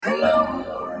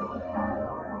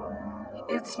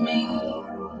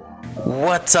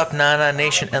What's up, Nana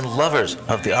Nation and lovers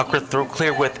of the Awkward Throat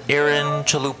Clear with Aaron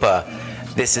Chalupa.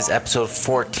 This is episode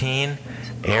 14,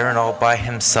 Aaron all by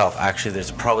himself. Actually,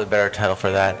 there's probably a better title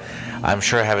for that. I'm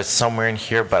sure I have it somewhere in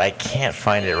here, but I can't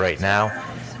find it right now.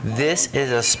 This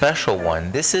is a special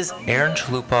one. This is Aaron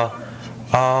Chalupa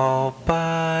all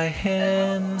by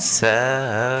himself.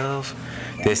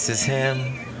 This is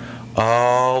him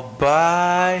all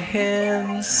by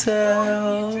himself.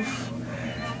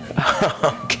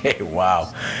 Okay,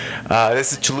 wow.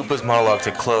 This is Chalupa's monologue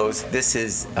to close. This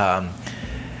is,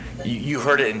 you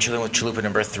heard it in Chilling with Chalupa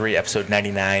number 3, episode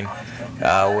 99,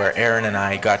 where Aaron and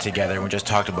I got together and we just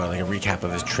talked about like a recap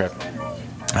of his trip.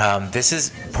 This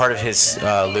is part of his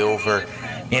layover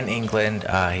in England.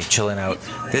 He's chilling out.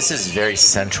 This is very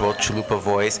sensual Chalupa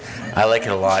voice. I like it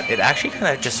a lot. It actually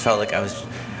kind of just felt like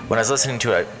when I was listening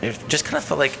to it, it just kind of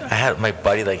felt like I had my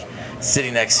buddy like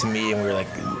sitting next to me and we were like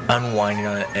unwinding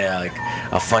on like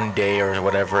a fun day or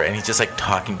whatever, and he's just like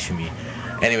talking to me.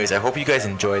 Anyways, I hope you guys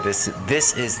enjoy this.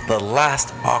 This is the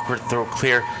last Awkward Throat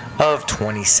Clear of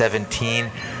 2017.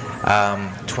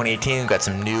 2018, we've got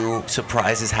some new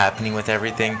surprises happening with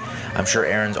everything. I'm sure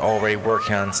Aaron's already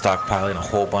working on stockpiling a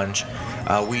whole bunch.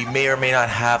 We may or may not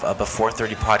have a Before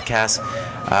 30 podcast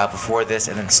before this,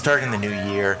 and then starting the new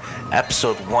year,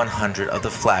 episode 100 of the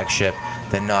flagship,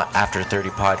 the Not After 30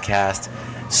 podcast.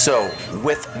 So,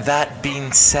 with that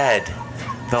being said,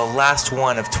 the last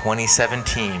one of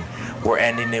 2017, we're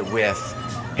ending it with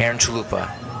Aaron Chalupa.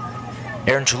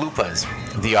 Aaron Chalupa's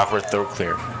The Awkward Throat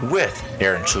Clear with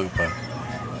Aaron Chalupa.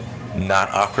 Not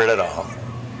awkward at all.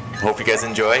 Hope you guys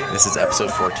enjoy. This is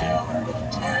episode 14.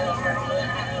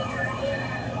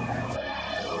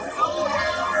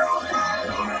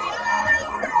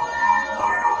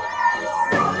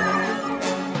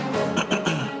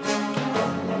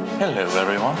 Hello,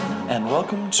 everyone, and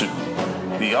welcome to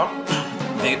the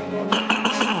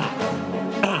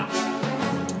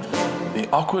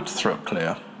Awkward Throat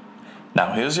Clear.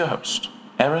 Now, here's your host,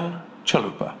 Aaron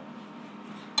Chalupa.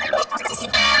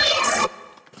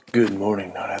 Good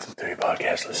morning, Not After 30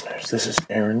 podcast listeners. This is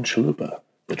Aaron Chalupa,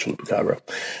 the Chalupacabra,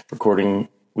 recording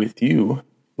with you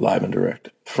live and direct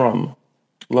from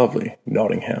lovely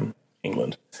Nottingham,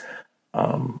 England.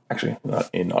 Actually,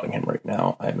 not in Nottingham right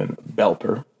now. I'm in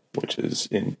Belper, which is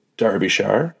in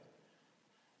Derbyshire,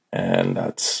 and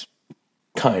that's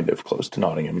kind of close to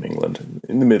Nottingham, England,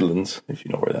 in the Midlands, if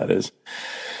you know where that is.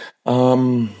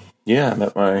 Yeah, I'm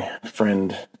at my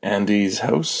friend Andy's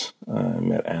house. I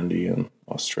met Andy in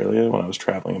Australia when I was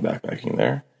traveling and backpacking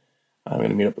there. I'm going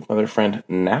to meet up with my other friend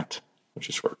Nat, which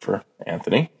is short for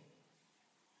Anthony.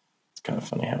 It's kind of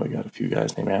funny how we got a few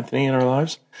guys named Anthony in our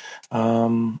lives.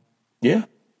 Yeah,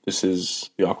 this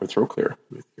is the Awkward Throat Clear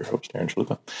with your host, Aaron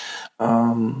Chalupa.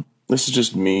 This is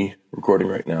just me recording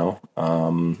right now.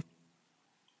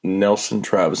 Nelson,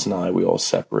 Travis, and I, we all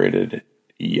separated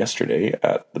yesterday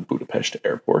at the Budapest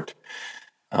airport.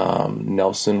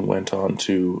 Nelson went on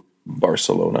to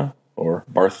Barcelona, or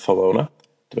Barcelona,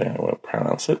 depending on how to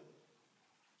pronounce it.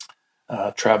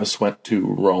 Travis went to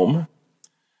Rome,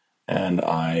 and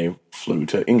I flew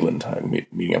to England. I'm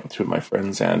meeting up with two of my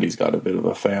friends. Andy's got a bit of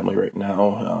a family right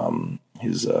now.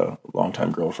 His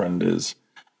longtime girlfriend is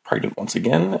pregnant once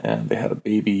again, and they had a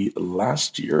baby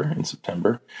last year in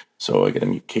September. So I get to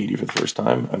meet Katie for the first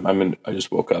time. I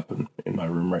just woke up in my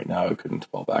room right now. I couldn't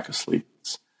fall back asleep.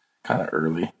 It's kind of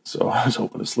early, so I was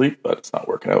hoping to sleep, but it's not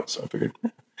working out. So I figured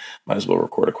might as well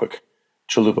record a quick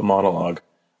Chalupa monologue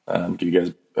and give you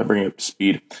guys bring it up to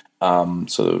speed.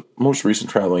 So the most recent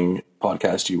traveling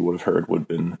podcast you would have heard would have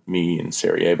been me in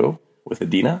Sarajevo with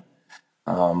Adina.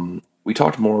 We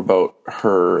talked more about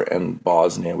her and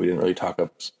Bosnia. We didn't really talk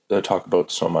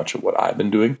about so much of what I've been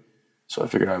doing. So I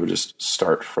figured I would just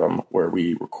start from where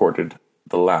we recorded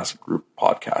the last group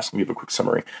podcast and give a quick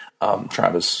summary.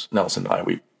 Travis, Nelson, and I,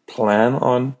 we plan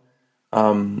on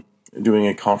doing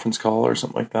a conference call or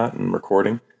something like that and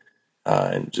recording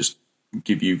and just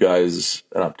give you guys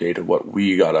an update of what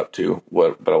we got up to.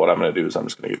 But what I'm going to do is I'm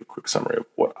just going to give a quick summary of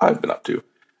what I've been up to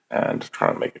and try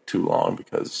not to make it too long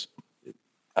because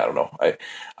I don't know.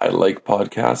 I like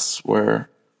podcasts where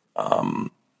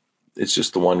it's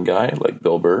just the one guy, like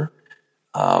Bill Burr.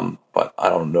 But I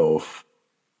don't know if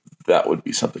that would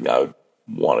be something I would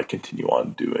want to continue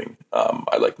on doing.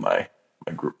 I like my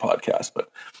group podcast, but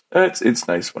it's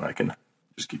nice when I can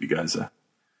just give you guys an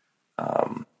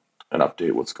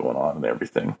update what's going on and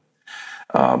everything.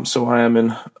 So I am in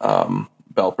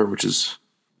Belper, which is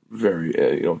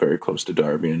very close to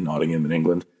Derby and Nottingham in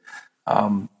England.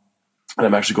 And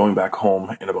I'm actually going back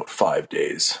home in about 5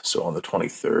 days. So on the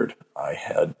 23rd,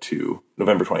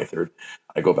 November 23rd,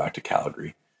 I go back to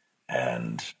Calgary.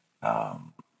 and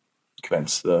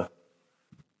commenced the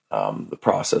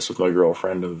process with my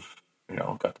girlfriend of,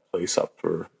 got the place up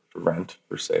for rent,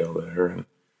 for sale there, and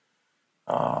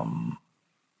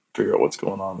figure out what's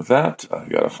going on with that. I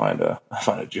got to find a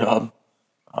job.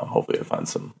 Hopefully I find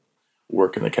some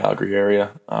work in the Calgary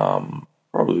area.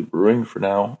 Probably brewing for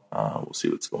now. We'll see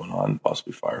what's going on.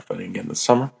 Possibly firefighting again this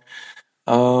summer.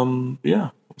 Yeah,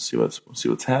 we'll see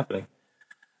what's happening.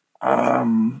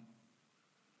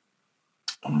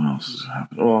 What else is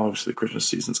happening? Well, obviously the Christmas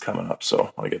season's coming up,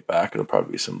 so when I get back, it'll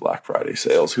probably be some Black Friday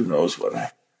sales. Who knows what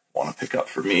I want to pick up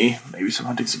for me? Maybe some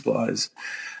hunting supplies.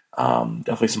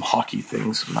 Definitely some hockey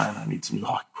things. Man, I need some new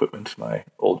hockey equipment. My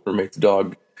old roommate's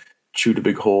dog chewed a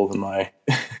big hole in my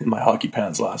in my hockey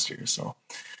pants last year, so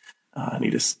I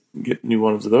need to get new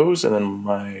ones of those. And then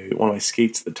one of my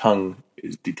skates, the tongue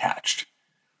is detached,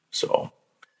 so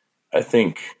I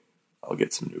think I'll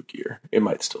get some new gear. It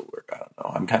might still work. I don't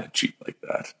know. I'm kind of cheap like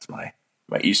that. It's my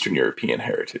Eastern European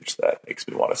heritage that makes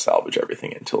me want to salvage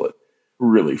everything until it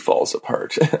really falls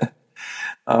apart.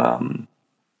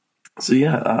 So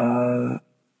yeah,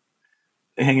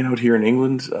 hanging out here in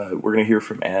England, we're going to hear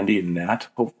from Andy and Nat,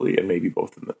 hopefully, and maybe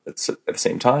both of them at the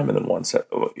same time, and then one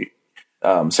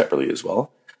separately as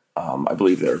well. I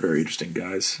believe they're very interesting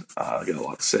guys. Got a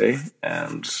lot to say,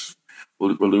 and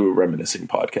we'll do a reminiscing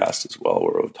podcast as well,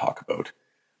 where we'll talk about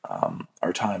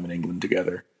our time in England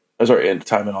together. And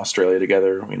time in Australia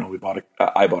together.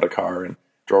 I bought a car and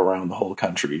drove around the whole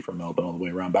country from Melbourne all the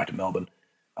way around back to Melbourne.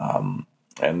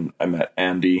 And I met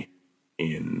Andy I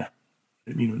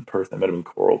didn't meet him in Perth. I met him in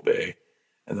Coral Bay,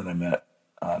 and then I met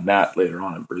Nat later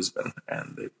on in Brisbane.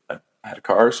 And I had a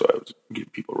car, so I was giving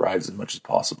people rides as much as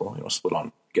possible. Split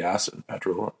on gas and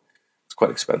petrol. It's quite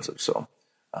expensive, so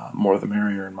more the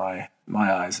merrier in my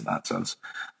eyes in that sense.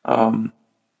 So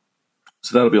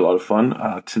that'll be a lot of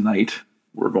fun. Tonight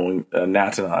we're going.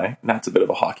 Nat and I. Nat's a bit of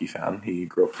a hockey fan. He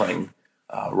grew up playing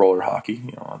roller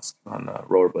hockey, on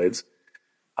rollerblades.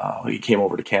 He came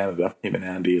over to Canada, him and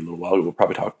Andy, a little while ago. We'll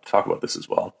probably talk about this as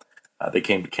well. They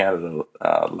came to Canada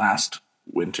last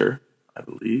winter, I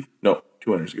believe. No,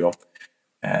 2 winters ago.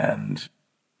 And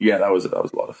yeah, that was a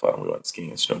lot of fun. We went skiing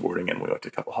and snowboarding, and we went to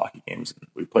a couple hockey games, and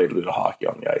we played a bit of hockey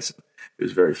on the ice. And it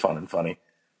was very fun and funny.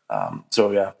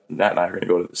 So yeah, Nat and I are going to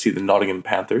go to see the Nottingham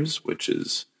Panthers, which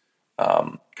is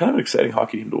kind of an exciting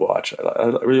hockey team to watch. I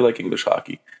really like English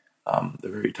hockey.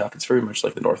 They're very tough. It's very much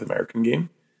like the North American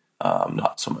game.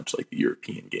 Not so much like the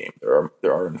European game. There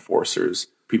are enforcers.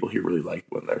 People here really like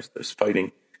when there's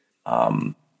fighting.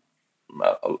 I'll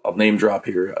name drop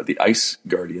here. The Ice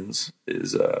Guardians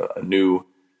is a new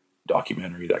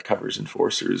documentary that covers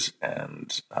enforcers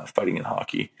and fighting in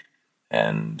hockey,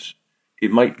 and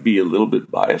it might be a little bit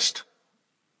biased.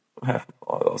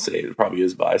 I'll say it probably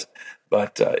is biased,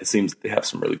 but it seems that they have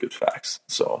some really good facts.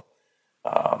 So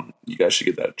you guys should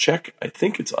give that a check. I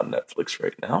think it's on Netflix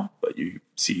right now, but you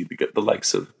see the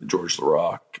likes of George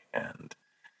Laroque and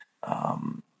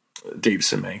Dave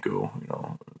Semenko,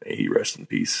 may he rest in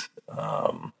peace.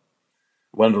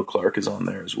 Wendell Clark is on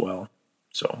there as well.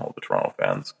 So all the Toronto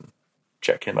fans can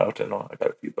check him out. I know I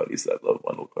got a few buddies that love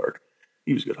Wendell Clark.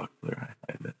 He was a good hockey player,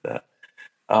 I admit that.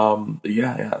 But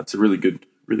yeah, it's a really good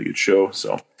show.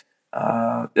 So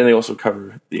then they also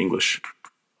cover the English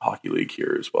Hockey League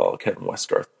here as well. Kevin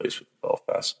Westgarth plays for the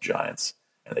Belfast Giants,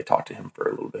 and they talked to him for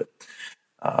a little bit.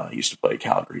 He used to play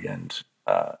Calgary and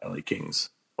LA Kings.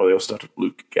 Well, they also talked to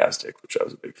Luke Gazdic, which I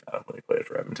was a big fan of when he played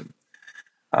for Edmonton.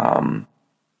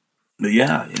 But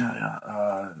yeah.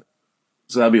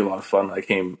 So that'd be a lot of fun.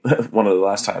 One of the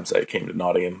last times I came to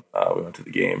Nottingham, we went to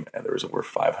the game, and there was over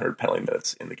 500 penalty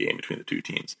minutes in the game between the two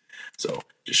teams. So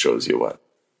just shows you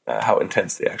how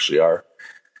intense they actually are.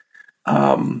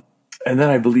 And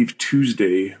then I believe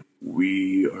Tuesday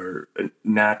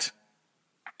Nat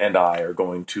and I are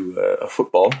going to a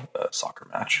soccer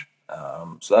match.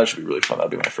 So that should be really fun.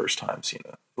 That'll be my first time seeing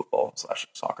a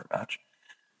football/soccer match.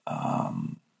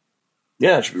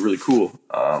 Yeah, it should be really cool.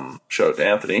 Shout out to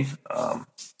Anthony.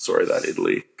 Sorry that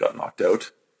Italy got knocked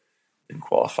out. Didn't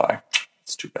qualify.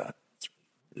 It's too bad. It's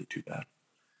really too bad.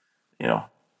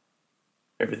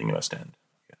 Everything must end.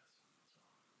 I guess.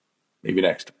 Maybe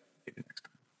next time.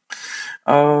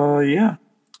 Yeah.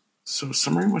 So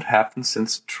summary what happened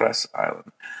since Tress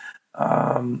Island.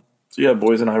 So yeah,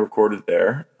 boys and I recorded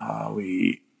there.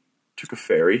 We took a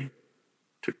ferry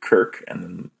to Kirk, and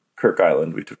then Kirk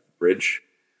Island we took the bridge.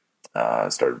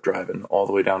 Started driving all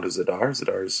the way down to Zadar.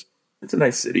 It's a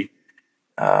nice city.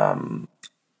 Didn't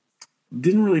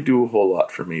really do a whole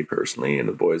lot for me personally, and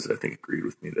the boys I think agreed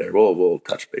with me there. We'll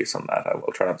touch base on that. I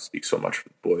will try not to speak so much for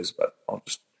the boys, but I'll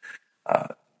just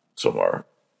some more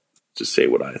just say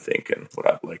what I think and what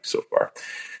I've liked so far.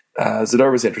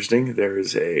 Zadar was interesting. There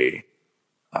is a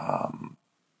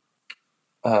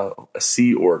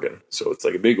sea organ, so it's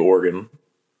like a big organ,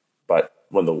 but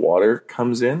when the water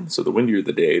comes in, so the windier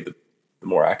the day, the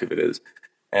more active it is,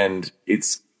 and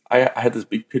it's. I had this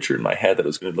big picture in my head that it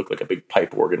was going to look like a big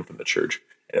pipe organ from the church,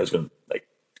 and it was going to like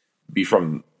be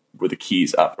from where the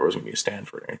keys up, or it wasn't going to be a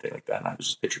Stanford or anything like that. And I was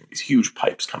just picturing these huge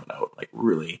pipes coming out, like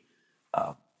really,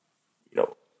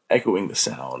 echoing the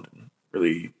sound and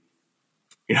really,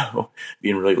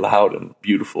 being really loud and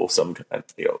beautiful. Some kind,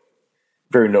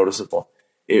 very noticeable.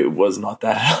 It was not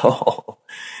that at all.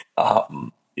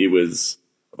 It was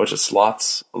a bunch of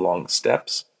slots along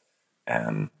steps,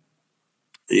 and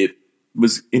it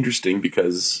was interesting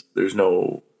because there's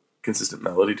no consistent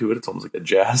melody to it. It's almost like a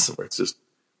jazz where it's just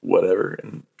whatever,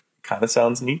 and it kind of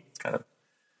sounds neat. It's kind of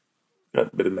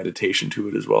got a bit of meditation to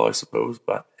it as well, I suppose,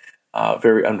 but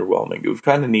very underwhelming. It was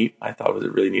kind of neat. I thought it was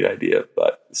a really neat idea,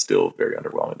 but still very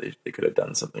underwhelming. They could have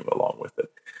done something along with it.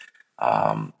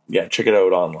 Check it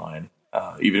out online.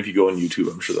 Even if you go on YouTube,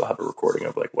 I'm sure they'll have a recording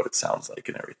of like what it sounds like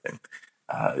and everything.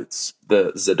 It's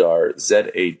the Zadar,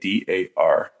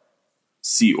 Zadar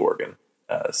sea organ,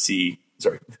 SEA,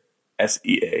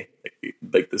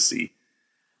 like the sea,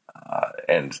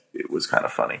 and it was kind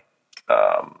of funny.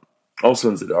 Also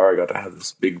in Zadar, I got to have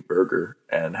this big burger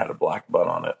and had a black bun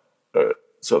on it,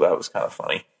 so that was kind of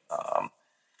funny.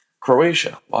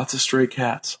 Croatia, lots of stray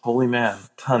cats. Holy man,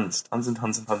 tons and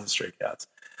tons of stray cats.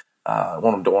 Don't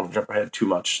want to jump ahead too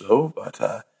much though,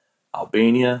 but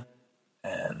Albania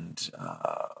and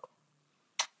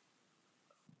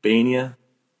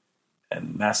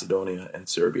Macedonia and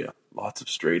Serbia, lots of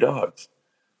stray dogs.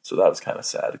 So that was kind of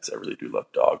sad because I really do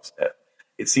love dogs.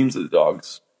 It seems that the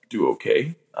dogs do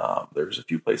okay. There's a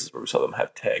few places where we saw them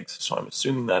have tags, so I'm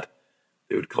assuming that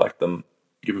they would collect them,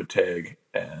 give them a tag,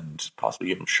 and possibly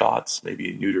give them shots,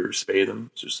 maybe neuter or spay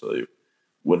them, just so they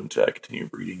wouldn't continue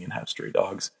breeding and have stray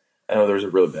dogs. I know there's a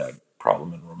really bad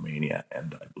problem in Romania,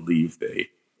 and I believe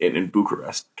in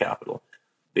Bucharest, capital,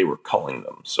 they were culling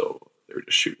them, so they were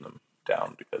just shooting them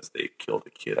down because they killed a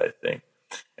kid, I think,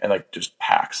 and like just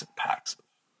packs and packs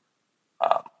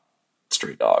of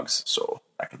stray dogs, so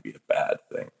that could be a bad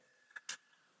thing.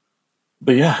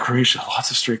 But yeah, Croatia,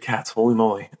 lots of stray cats. Holy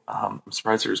moly. I'm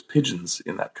surprised there's pigeons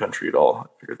in that country at all. I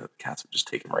figured that the cats would just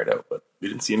take them right out, but we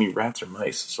didn't see any rats or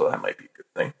mice, so that might be a good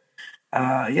thing.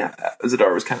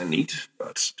 Zadar was kind of neat,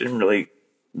 but didn't really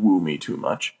woo me too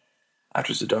much.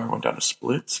 After Zadar, I went down to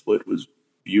Split. Split was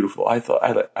beautiful. I thought I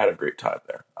had a great time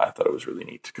there. I thought it was really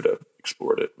neat. Could have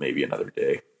explored it maybe another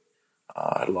day.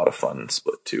 I had a lot of fun in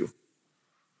Split too.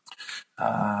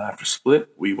 After Split,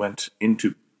 we went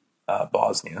into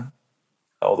Bosnia,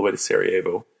 all the way to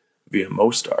Sarajevo via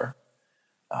Mostar.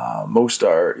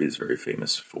 Mostar is very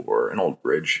famous for an old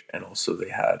bridge, and also they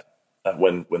had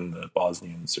when the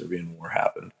Bosnian Serbian War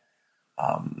happened,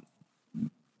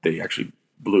 they actually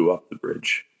blew up the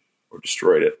bridge or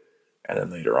destroyed it, and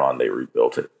then later on they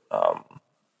rebuilt it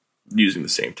using the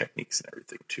same techniques and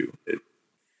everything too.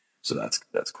 So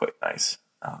that's quite nice.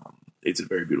 It's a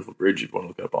very beautiful bridge. If you want to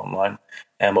look it up online,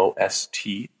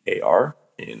 Mostar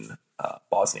in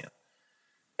Bosnia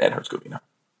and Herzegovina.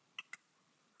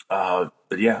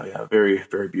 But yeah, very,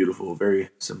 very beautiful, very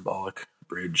symbolic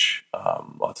bridge.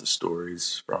 Lots of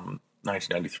stories from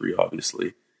 1993,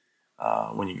 obviously.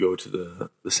 When you go to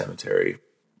the cemetery,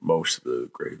 most of the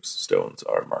gravestones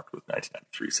are marked with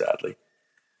 1993, sadly.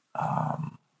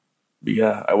 But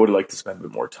yeah, I would like to spend a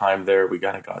bit more time there. We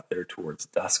kind of got there towards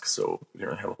dusk, so we didn't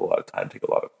really have a whole lot of time to take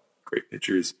a lot of great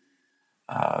pictures.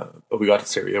 But we got to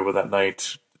Sarajevo that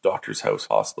night, the doctor's house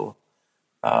hostel.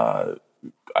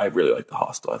 I really liked the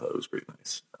hostel. I thought it was pretty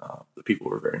nice. The people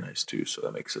were very nice too, so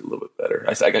that makes it a little bit better.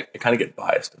 I kind of get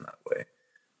biased in that way,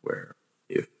 where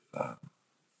if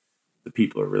the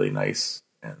people are really nice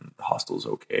and the hostel's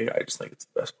okay, I just think it's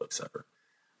the best place ever.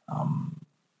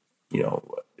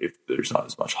 If there's not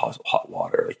as much hot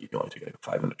water, like you can only take like a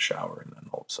 5-minute shower and then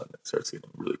all of a sudden it starts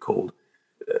getting really cold,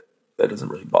 that doesn't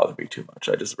really bother me too much.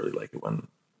 I just really like it when,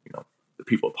 the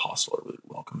people at the hostel are really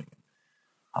welcoming.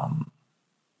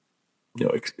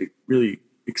 Really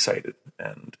excited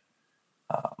and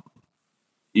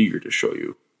eager to show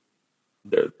you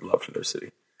their love for their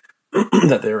city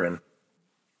that they're in.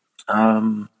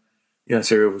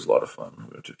 Sarajevo was a lot of fun. We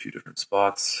went to a few different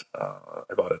spots.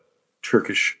 I bought a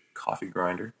Turkish coffee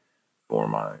grinder for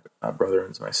my brother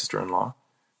and my sister-in-law.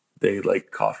 They like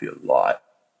coffee a lot.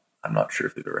 I'm not sure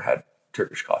if they've ever had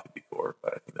Turkish coffee before,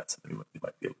 but I think that's something we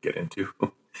might be able to get into.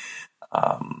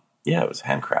 It was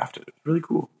handcrafted. It was really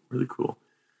cool. Really cool.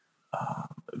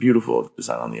 Beautiful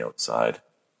design on the outside.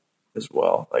 as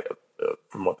well. Like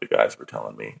from what the guys were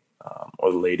telling me,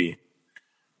 or the lady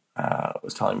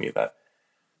was telling me that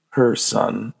her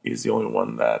son is the only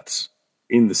one that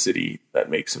in the city that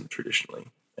makes them traditionally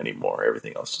anymore.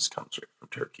 Everything else just comes right from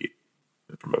Turkey,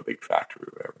 from a big factory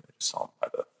or whatever. They just sell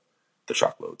them by the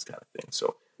truckloads kind of thing.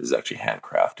 So this is actually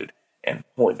handcrafted, and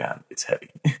holy man, it's heavy.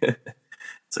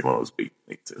 It's like one of those big,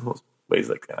 it weighs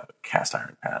like a cast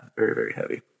iron pan, very very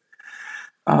heavy.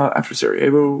 After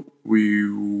Sarajevo, we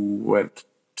went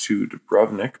to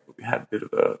Dubrovnik. We had a bit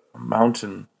of a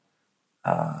mountain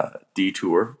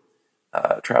detour.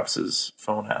 Travis's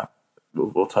phone app.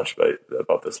 We'll touch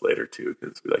about this later too,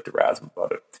 because we like to razz him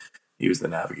about it. He was the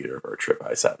navigator of our trip.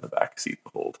 I sat in the back seat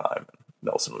the whole time, and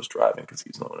Nelson was driving because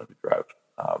he's the one who could drive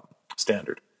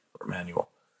standard or manual.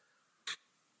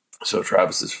 So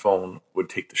Travis's phone would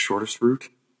take the shortest route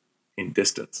in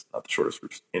distance, not the shortest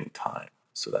route in time.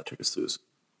 So that took us through this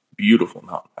beautiful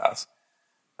mountain pass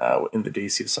in the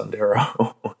Dacia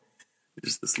Sandero,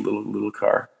 just this little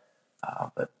car.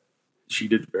 But she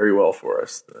did very well for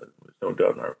us. There's no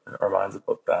doubt in our minds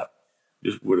about that. It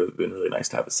just would have been really nice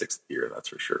to have a sixth gear, that's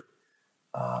for sure.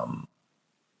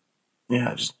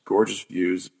 Yeah, just gorgeous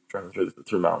views driving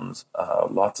through mountains.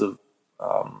 Lots of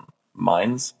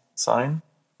mines sign,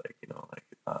 like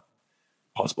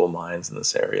possible mines in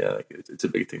this area. Like it's a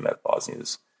big thing that Bosnia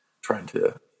is trying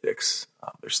to fix.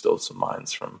 There's still some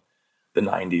mines from the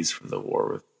 '90s from the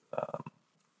war with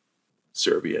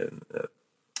Serbia and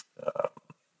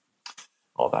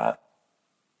all that.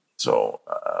 So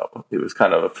it was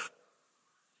kind of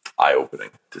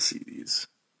eye-opening to see these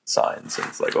signs, and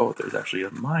it's like, oh, there's actually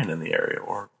a mine in the area,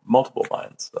 or multiple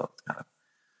mines. So it's kind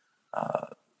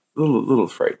of a little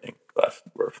frightening, but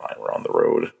we're fine. We're on the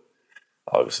road.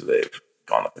 Obviously, they've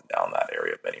gone up and down that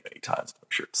area many times to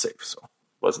make sure it's safe. So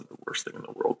it wasn't the worst thing in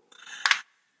the world.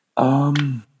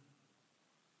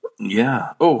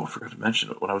 Yeah. Oh, I forgot to mention,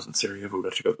 when I was in Sarajevo, we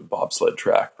got to go to the bobsled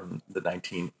track from the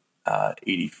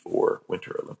 1984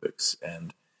 Winter Olympics,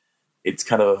 and it's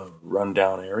kind of a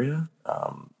rundown area.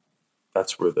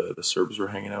 That's where the Serbs were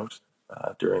hanging out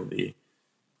during the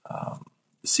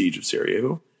siege of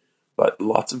Sarajevo. But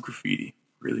lots of graffiti,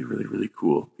 really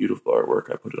cool, beautiful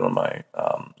artwork. I put it on my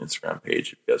Instagram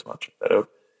page if you guys want to check that out.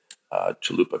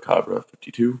 Chalupa Cabra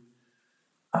 52.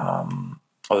 Other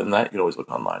than that, you can always look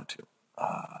online too.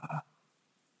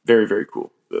 Very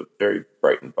cool. Very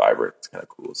bright and vibrant. It's kind of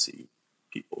cool to see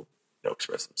people,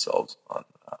 express themselves on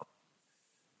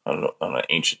an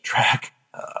ancient track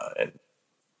and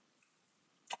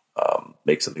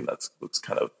make something that looks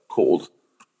kind of cold,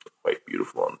 quite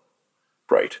beautiful and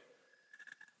bright.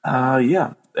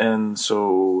 Yeah, and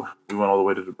so we went all the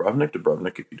way to Dubrovnik.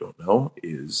 Dubrovnik, if you don't know,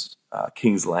 is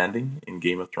King's Landing in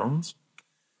Game of Thrones.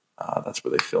 That's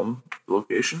where they film the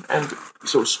location. And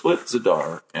so Split,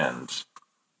 Zadar, and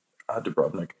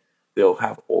Dubrovnik, they'll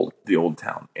have the old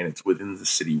town, and it's within the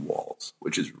city walls,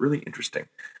 which is really interesting.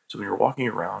 So when you're walking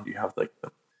around, you have like I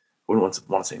wouldn't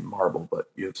want to say marble, but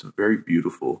you have some very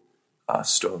beautiful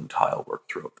stone tile work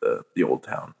throughout the old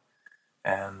town.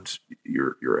 And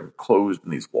you're enclosed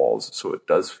in these walls, so it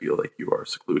does feel like you are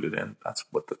secluded, and that's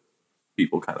what the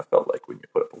people kind of felt like when you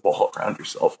put up a wall around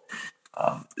yourself.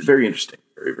 Very interesting,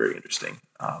 very interesting,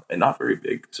 and not very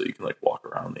big, so you can like walk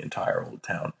around the entire old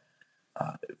town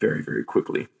very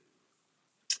quickly.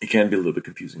 It can be a little bit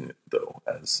confusing though,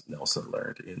 as Nelson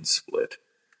learned in Split.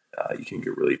 You can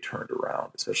get really turned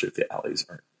around, especially if the alleys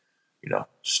aren't,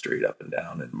 straight up and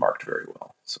down and marked very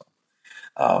well. So.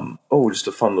 Just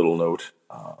a fun little note.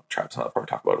 Travis and I'll probably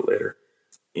talk about it later.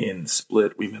 In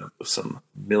Split, we met up with some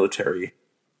military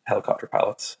helicopter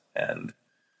pilots and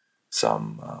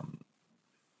some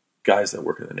guys that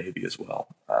work in the Navy as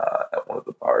well at one of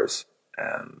the bars,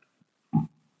 and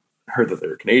heard that they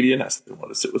were Canadian, asked if they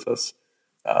wanted to sit with us.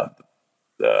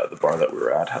 The bar that we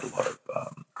were at had a lot of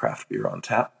craft beer on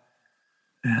tap,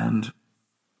 and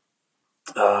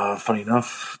funny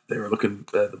enough, they were looking.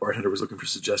 The bartender was looking for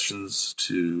suggestions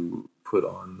to put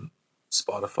on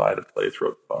Spotify to play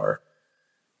throughout the bar,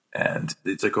 and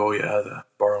it's like, oh yeah, the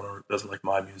bar owner doesn't like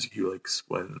my music. He likes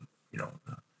when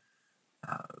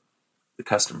the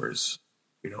customers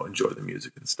enjoy the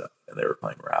music and stuff. And they were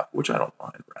playing rap, which I don't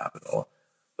mind rap at all.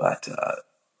 But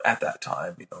at that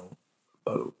time,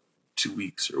 about 2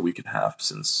 weeks or a week and a half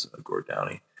since Gord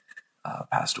Downey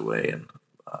passed away and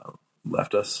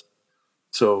left us.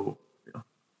 So,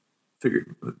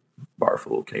 figured a bar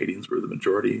full of Canadians were the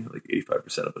majority, like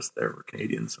 85% of us there were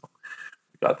Canadians. So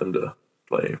we got them to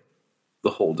play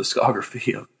the whole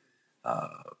discography of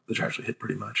the Tragically Hip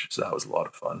pretty much. So that was a lot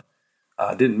of fun.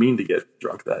 Didn't mean to get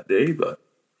drunk that day, but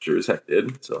sure as heck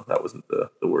did. So that wasn't the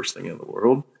worst thing in the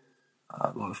world.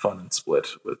 A lot of fun in Split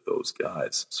with those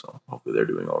guys. So hopefully they're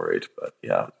doing all right. But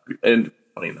yeah, and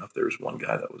funny enough, there was one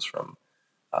guy that was from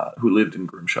who lived in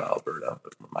Grimshaw, Alberta,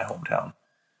 my hometown,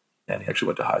 and he actually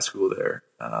went to high school there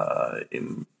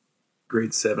in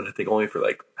grade 7, I think, only for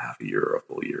like half a year or a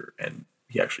full year, and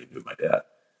he actually knew my dad.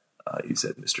 He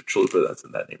said, "Mr. Chalupa,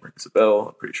 that name rings a bell.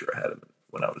 I'm pretty sure I had him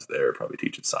when I was there, probably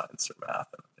teaching science or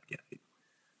math." And again, he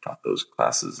taught those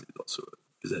classes. He's also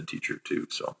a phys ed teacher too,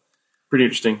 so pretty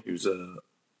interesting. He was a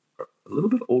little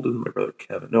bit older than my brother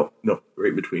Kevin. No,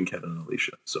 right between Kevin and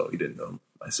Alicia. So he didn't know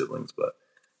my siblings, but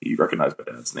he recognized my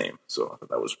dad's name. So I thought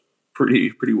that was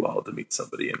pretty wild to meet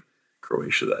somebody in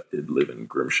Croatia that did live in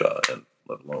Grimshaw and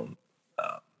let alone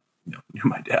knew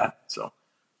my dad. So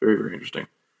very, very interesting.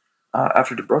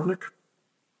 After Dubrovnik,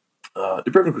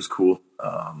 Dubrovnik was cool.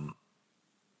 I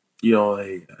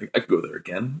could go there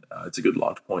again. It's a good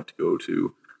launch point to go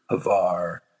to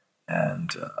Hvar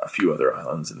and a few other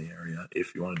islands in the area.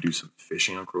 If you want to do some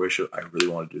fishing on Croatia, I really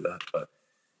want to do that, but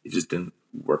it just didn't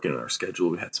work in our schedule.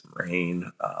 We had some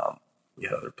rain. We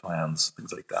had other plans,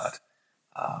 things like that.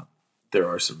 There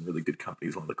are some really good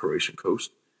companies on the Croatian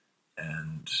coast,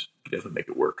 and you can definitely make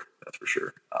it work, that's for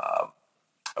sure.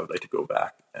 I would like to go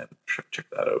back and check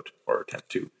that out, or attempt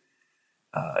to.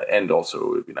 And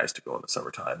also, it'd be nice to go in the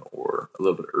summertime or a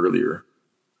little bit earlier,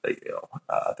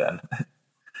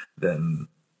 than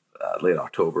late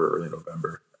October, early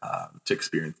November, to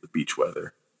experience the beach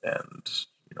weather and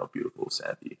beautiful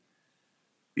sandy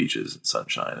beaches and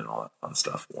sunshine and all that fun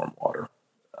stuff, warm water.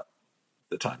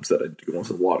 The times that I'd go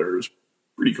into the water, it was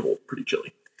pretty cold, pretty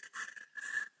chilly.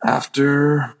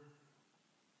 After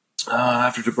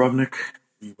Dubrovnik,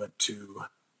 we went to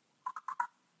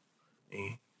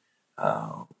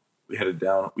we headed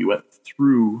down. We went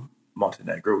through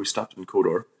Montenegro. We stopped in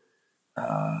Kodor,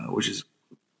 which is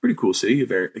a pretty cool city.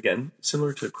 Again,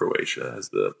 similar to Croatia, has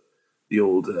the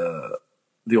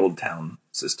old town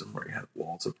system where you have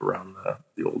walls up around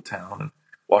the old town, and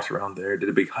walked around there. Did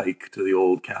a big hike to the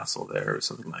old castle there. It was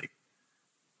something like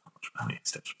how many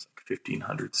steps? It was like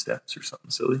 1,500 steps or something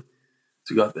silly.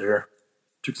 So we got there,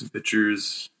 took some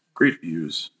pictures, great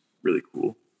views, really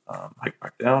cool. Hiked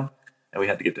back down, and we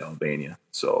had to get to Albania.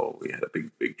 So we had a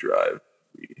big drive.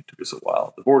 It took us a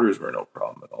while. The borders were no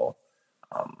problem at all.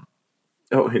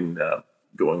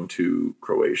 Going to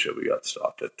Croatia, we got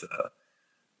stopped at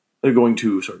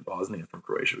Bosnia from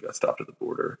Croatia. We got stopped at the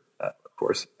border, of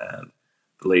course, and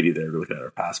the lady there looking at our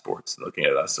passports and looking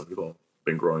at us. So we've all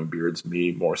been growing beards,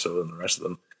 me more so than the rest of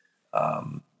them.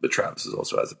 But Travis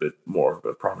also has a bit more of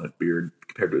a prominent beard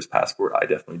compared to his passport. I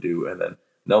definitely do. And then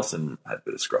Nelson had a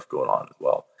bit of scruff going on as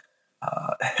well.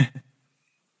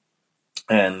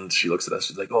 And she looks at us.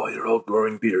 She's like, "Oh, you're all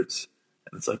growing beards."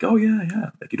 And it's like, "Oh,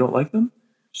 yeah. Like, you don't like them?"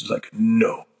 She's like,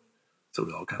 "No." So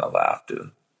we all kind of laughed,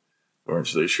 and we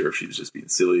weren't really sure if she was just being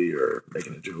silly or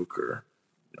making a joke, or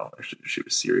if she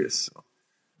was serious. So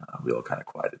we all kind of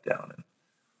quieted down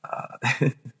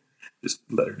and just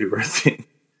let her do her thing.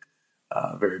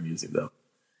 Very amusing, though.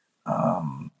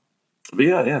 But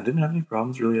yeah, didn't have any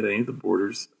problems really at any of the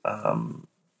borders.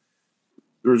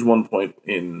 There was one point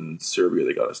in Serbia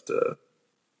they got us to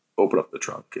open up the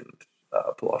trunk and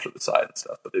pull off to the side and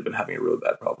stuff, but they've been having a really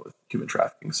bad problem with human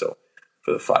trafficking. So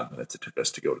for the 5 minutes it took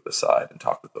us to go to the side and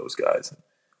talk with those guys, and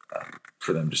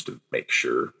for them just to make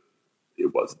sure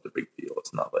it wasn't a big deal.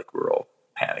 It's not like we're all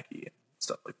panicky and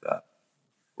stuff like that.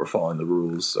 We're following the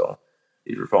rules, so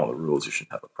if you're following the rules, you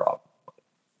shouldn't have a problem.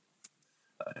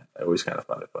 I always kind of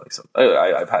find it funny.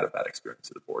 I've had a bad experience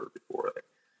at the border before, like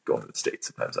going to the States.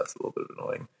 Sometimes that's a little bit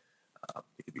annoying.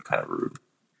 It can be kind of rude,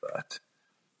 but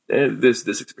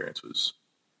this experience was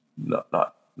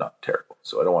not terrible.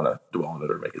 So I don't want to dwell on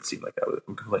it or make it seem like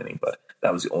I'm complaining, but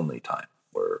that was the only time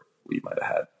where we might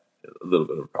have had a little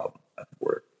bit of a problem at the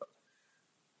border.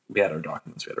 We had our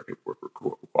documents, we had our paperwork,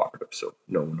 we're cooperative, so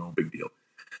no big deal.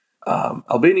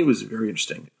 Albania was very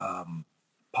interesting.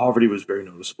 Poverty was very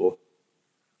noticeable.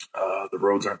 The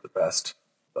roads aren't the best,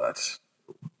 but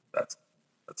that's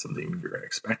something you're going to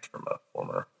expect from a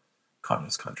former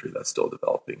communist country that's still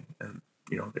developing. And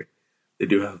they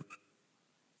do have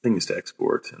things to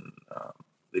export, and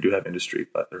they do have industry,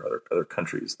 but there are other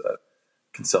countries that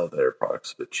can sell their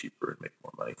products a bit cheaper and make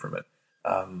more money from it.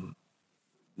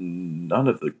 None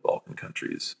of the Balkan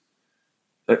countries.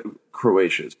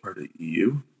 Croatia is part of the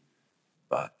EU,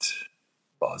 but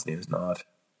Bosnia is not.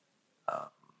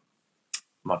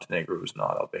 Montenegro is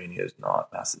not. Albania is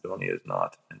not. Macedonia is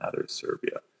not, and neither is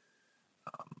Serbia.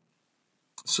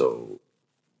 So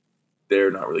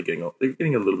they're not really getting. They're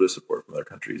getting a little bit of support from other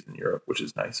countries in Europe, which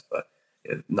is nice, but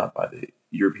not by the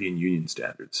European Union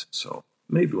standards. So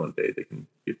maybe one day they can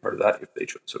be part of that if they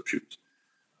so choose.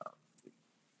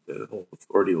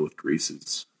 ordeal with Greece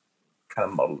is kind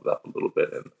of muddled up a little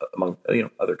bit, and among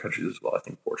other countries as well. I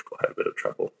think Portugal had a bit of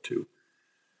trouble too.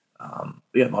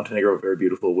 But yeah, Montenegro, very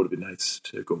beautiful. Would have been nice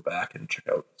to go back and check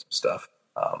out some stuff.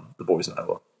 The boys and I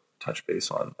will touch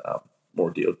base on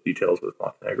more details with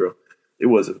Montenegro. It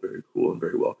was a very cool and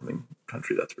very welcoming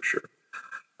country, that's for sure.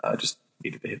 Just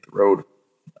needed to hit the road.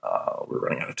 We're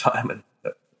running out of time, and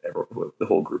the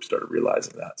whole group started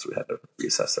realizing that, so we had to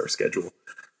reassess our schedule.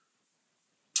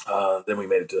 Then we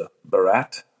made it to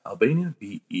Berat, Albania,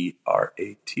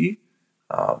 Berat.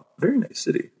 Very nice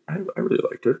city. I really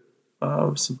liked it.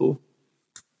 Simple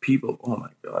people. Oh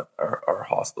my god, our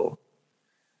hostel.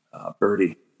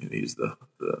 Birdie, he's the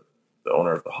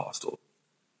owner of the hostel.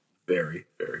 Very,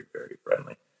 very, very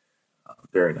friendly.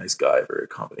 Very nice guy, very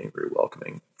accommodating, very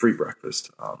welcoming. Free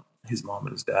breakfast. His mom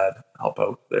and his dad help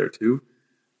out there too.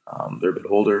 They're a bit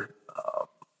older.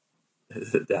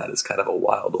 His dad is kind of a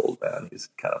wild old man. He's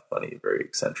kind of funny, very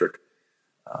eccentric.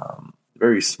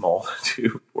 Very small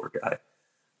too, poor guy.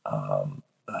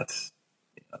 But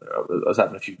I was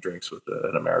having a few drinks with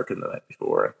an American the night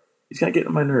before. He's kind of getting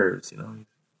on my nerves. He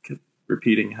kept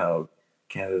repeating how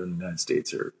Canada and the United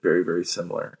States are very, very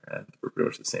similar, and we're pretty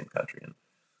much the same country. And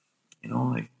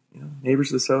neighbors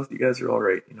to the south, you guys are all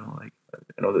right.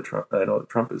 I know that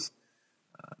Trump is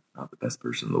not the best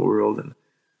person in the world, and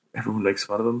everyone makes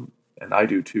fun of him, and I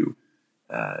do too.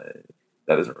 That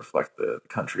doesn't reflect the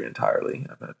country entirely.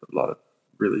 I've met a lot of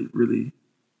really, really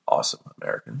awesome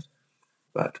Americans,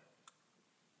 but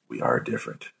we are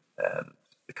different, and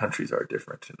the countries are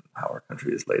different, and how our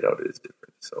country is laid out is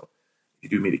different. So if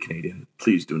you do meet a Canadian,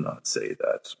 please do not say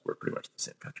that we're pretty much the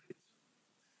same country.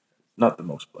 Not the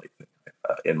most polite thing,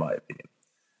 in my opinion.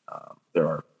 There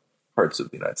are parts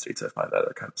of the United States I find that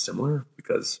are kind of similar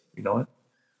because, you know what?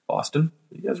 Boston,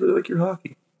 you guys really like your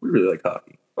hockey. We really like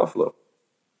hockey. Buffalo,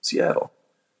 Seattle,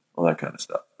 all that kind of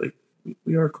stuff. Like,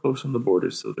 we are close on the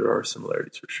borders, so there are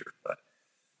similarities for sure. But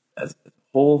as a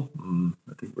whole,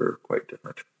 I think we're quite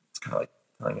different. It's kind of like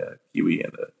telling a Kiwi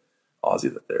and a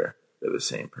Aussie that they're the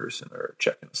same person, or a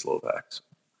Czech and a Slovak. So,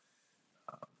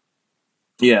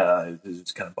 yeah,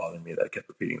 it's kind of bothering me that I kept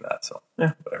repeating that. So,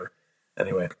 yeah, whatever.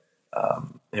 Anyway,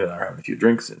 him and I were having a few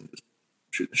drinks and just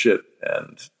shooting the shit.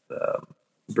 And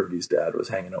Birdie's dad was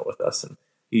hanging out with us, and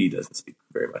he doesn't speak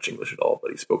very much English at all, but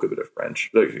he spoke a bit of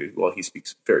French. Well, he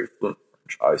speaks very fluent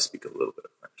French. I speak a little bit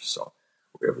of French, so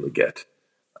we were able to get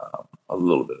a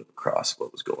little bit of across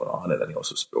what was going on. And then he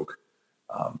also spoke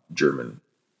German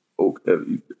a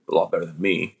lot better than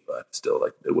me, but still,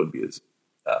 like, it wouldn't be his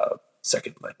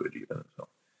second language even. So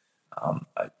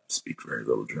I speak very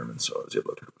little German, so I was able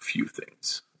to pick up a few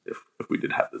things if we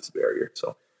did have this barrier.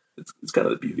 So it's kind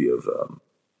of the beauty of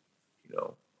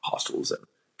hostels and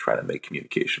trying to make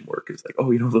communication work. Is like,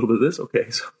 oh, a little bit of this, okay.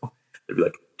 So there'd be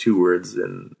like 2 words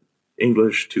in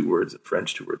English, 2 words in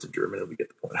French, 2 words in German, and we get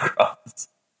the point across.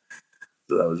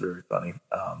 So that was very funny.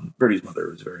 Birdie's mother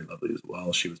was very lovely as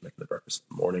well. She was making the breakfast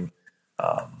in the morning.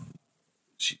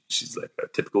 She's like a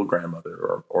typical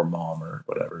grandmother or mom or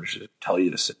whatever. She'd tell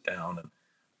you to sit down and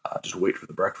just wait for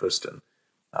the breakfast. And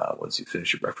once you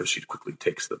finish your breakfast, she quickly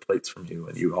takes the plates from you,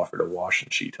 and you offer to wash,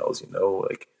 and she tells you no.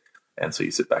 And so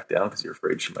you sit back down because you're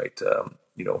afraid she might,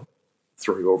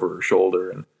 throw you over her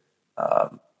shoulder and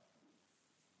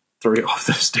throw you off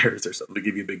the stairs or something, to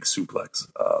give you a big suplex.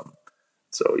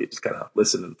 So you just kind of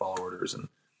listen and follow orders and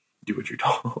do what you're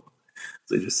told.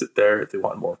 So you just sit there. If they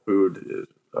want more food,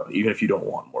 even if you don't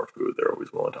want more food, they're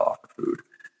always willing to offer food.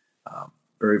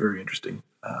 Very, very interesting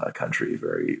country.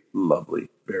 Very lovely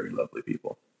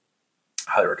people.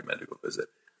 Highly recommend to go visit.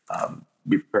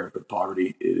 Be prepared for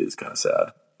poverty. It is kind of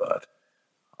sad, but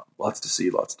lots to see,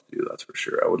 lots to do. That's for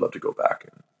sure. I would love to go back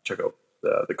and check out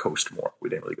the coast more. We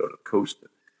didn't really go to the coast.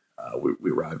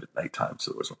 We arrived at nighttime,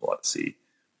 so there wasn't a lot to see.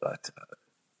 But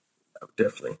I would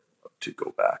definitely love to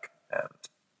go back and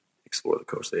explore the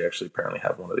coast. They actually apparently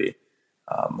have one of the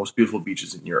most beautiful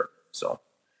beaches in Europe. So,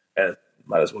 and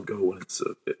might as well go when it's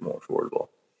a bit more affordable.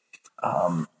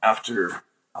 After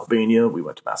Albania, we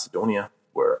went to Macedonia,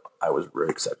 where I was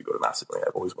really excited to go to Macedonia.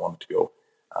 I've always wanted to go.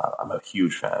 I'm a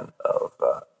huge fan of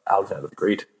Alexander the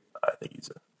Great. I think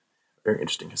he's a very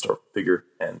interesting historical figure,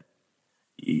 and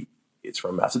he is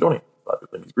from Macedonia. A lot of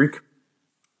people think he's Greek.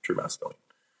 True Macedonian.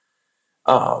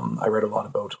 I read a lot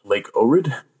about Lake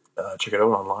Ohrid. Check it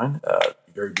out online.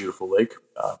 Very beautiful lake.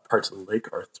 Parts of the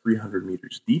lake are 300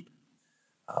 meters deep.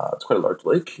 It's quite a large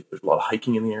lake. There's a lot of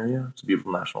hiking in the area. It's a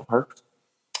beautiful national park.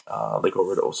 Lake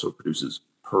Ohrid also produces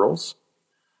pearls.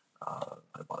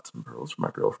 I bought some pearls for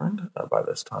my girlfriend by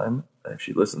this time. And if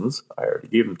she listens, I already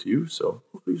gave them to you, so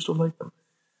hopefully you still like them.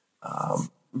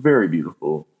 Very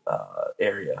beautiful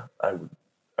area. I would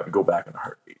I would go back in a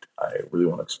heartbeat. I really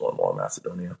want to explore more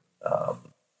Macedonia.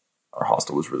 Our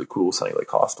hostel was really cool, Sunny Lake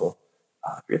Hostel.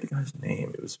 I forget the guy's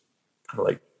name. It was kind of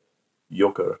like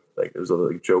Joker, like it was a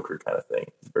like Joker kind of thing.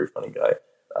 He's a very funny guy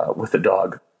with a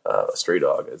dog, a stray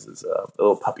dog, as his a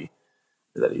little puppy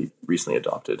that he recently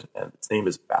adopted, and its name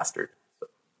is Bastard.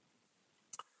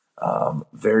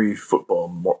 Very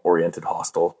football oriented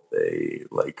hostel. They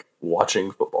like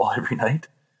watching football every night,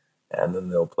 and then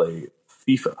they'll play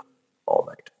FIFA all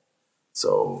night.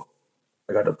 So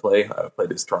I got to play. I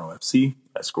played as Toronto FC.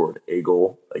 I scored a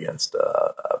goal against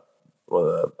one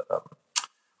of the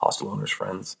hostel owner's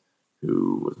friends,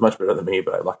 who was much better than me,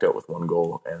 but I lucked out with one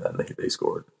goal, and then they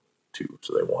scored two,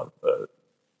 so they won.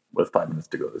 With 5 minutes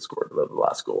to go, they scored the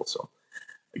last goal. So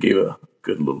I gave a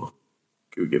good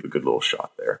little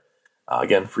shot there.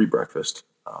 Again, free breakfast.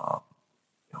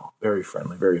 Very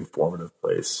friendly, very informative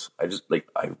place. I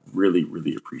really,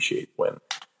 really appreciate when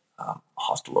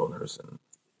hostel owners and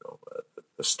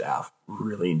the staff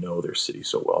really know their city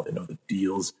so well. They know the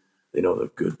deals, they know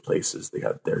the good places, they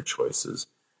have their choices,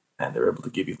 and they're able to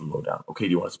give you the lowdown. Okay,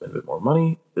 do you want to spend a bit more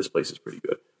money? This place is pretty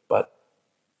good, but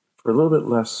for a little bit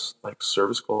less like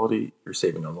service quality, you're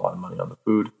saving a lot of money on the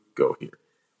food. Go here,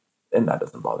 and that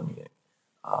doesn't bother me.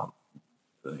 I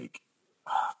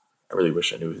really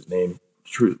wish I knew his name.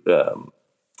 Truth, and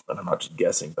I'm not just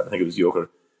guessing, but I think it was Joker.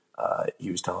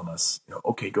 He was telling us,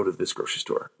 okay, go to this grocery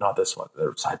store, not this one.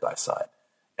 They're side by side.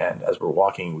 And as we're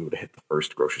walking, we would have hit the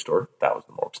first grocery store. That was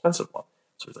the more expensive one.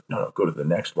 So he's like, no, go to the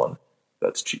next one.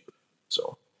 That's cheaper.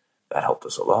 So that helped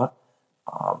us a lot.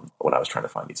 When I was trying to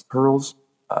find these pearls,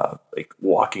 like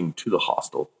walking to the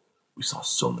hostel, we saw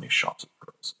so many shops of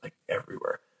pearls, like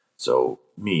everywhere. So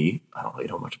I don't really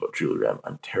know much about jewelry.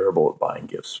 I'm terrible at buying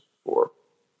gifts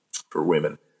for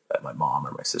women, that my mom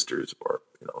or my sisters or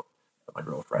my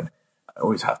girlfriend. I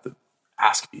always have to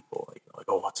ask people like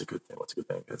oh, what's a good thing? What's a good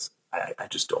thing? Because I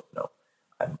just don't know.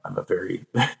 I'm a very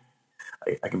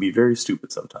I can be very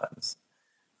stupid sometimes,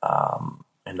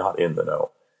 and not in the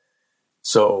know.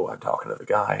 So I'm talking to the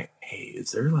guy. Hey,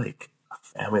 is there like a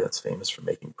family that's famous for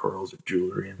making pearls or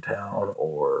jewelry in town,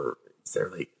 or is there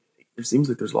like? It seems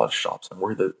like there's a lot of shops. I'm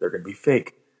worried that they're going to be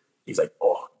fake. He's like,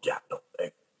 oh yeah, no.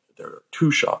 There are 2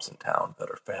 shops in town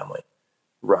that are family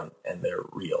run, and they're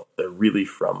real. They're really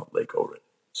from Lake Ohrid.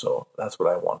 So that's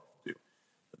what I want to do.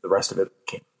 The rest of it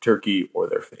came from Turkey, or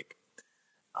they're fake.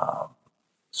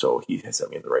 So he sent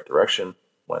me in the right direction.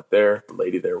 Went there. The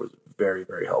lady there was very,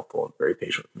 very helpful and very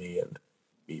patient with me, and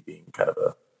me being kind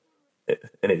of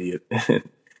an idiot,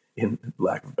 in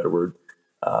lack of a better word,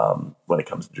 when it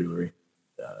comes to jewelry.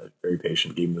 Very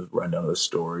patient, gave me the rundown of the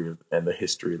story and the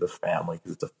history of the family,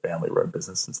 because it's a family-run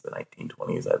business since the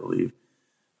 1920s, I believe.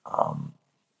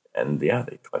 And yeah,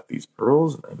 they collect these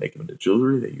pearls and they make them into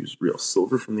jewelry. They use real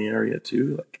silver from the area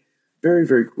too. Like, very,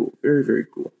 very cool. Very, very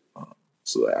cool.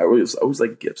 So I always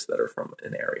like gifts that are from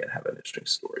an area and have an interesting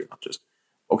story, not just,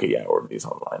 okay, yeah, I ordered these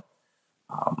online.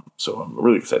 So I'm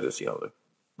really excited to see how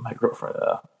my girlfriend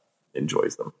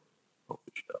enjoys them.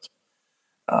 Hopefully she does.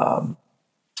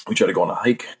 We try to go on a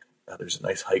hike. There's a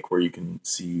nice hike where you can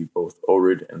see both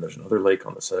Ohrid, and there's another lake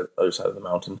on the other side of the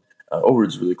mountain.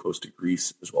 Ohrid's really close to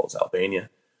Greece as well as Albania.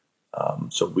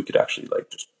 So we could actually like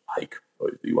just hike.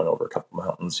 If you went over a couple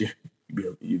mountains,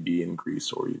 you'd be in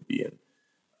Greece or you'd be in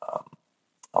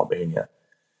Albania.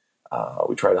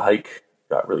 We tried to hike,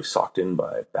 got really socked in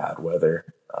by bad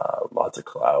weather, lots of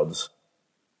clouds,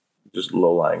 just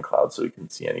low-lying clouds so you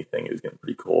couldn't see anything. It was getting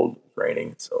pretty cold,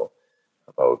 raining. So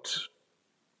about,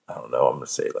 I don't know, I'm going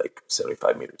to say like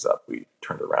 75 meters up, we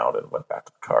turned around and went back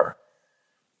to the car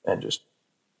and just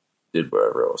did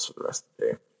whatever else for the rest of the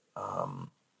day.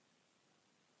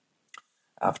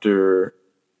 After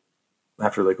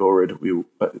Lake Ohrid,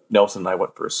 Nelson and I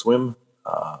went for a swim.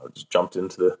 Just jumped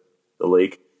into the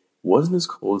lake. It wasn't as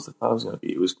cold as I thought it was going to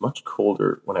be. It was much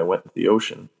colder when I went into the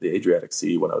ocean, the Adriatic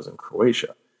Sea, when I was in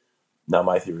Croatia. Now,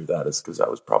 my theory of that is because I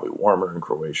was probably warmer in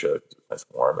Croatia, because it's nice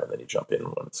and warm, and then you jump in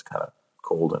when it's kind of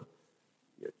cold, and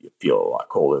you feel a lot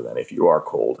colder than if you are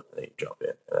cold, and then you jump in,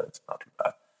 and then it's not too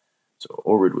bad. So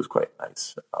Ohrid was quite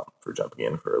nice for jumping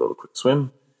in for a little quick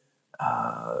swim.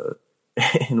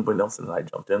 And when Nelson and I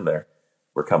jumped in there,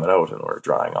 we're coming out and we're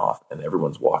drying off, and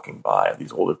everyone's walking by,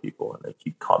 these older people, and they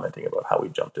keep commenting about how we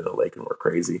jumped in the lake and we're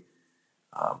crazy.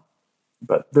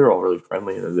 But they're all really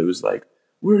friendly, and it was like,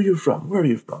 where are you from? Where are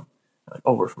you from? I'm like,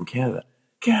 oh, we're from Canada.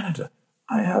 Canada.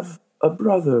 I have a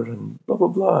brother and blah, blah,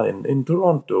 blah, in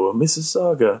Toronto,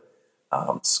 Mississauga,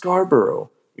 Scarborough,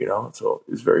 So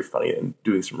it was very funny. And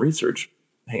doing some research,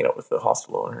 hanging out with the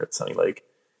hostel owner at Sunny Lake,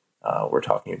 we're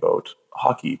talking about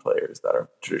hockey players that are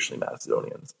traditionally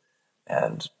Macedonians.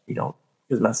 And,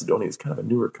 because Macedonia is kind of a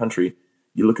newer country,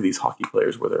 you look at these hockey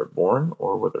players where they're born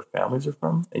or where their families are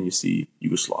from, and you see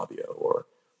Yugoslavia, or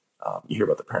you hear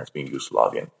about the parents being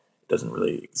Yugoslavian. It doesn't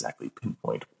really exactly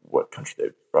pinpoint what country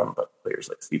they're from, but players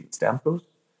like Steven Stamkos,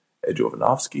 Ed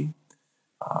Jovanovski,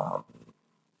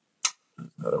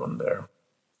 another one there,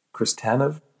 Chris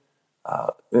Tanev,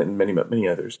 and many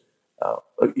others,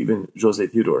 even Jose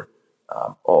Theodore,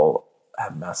 all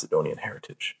have Macedonian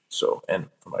heritage. So, and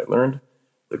from what I learned,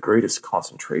 the greatest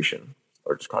concentration,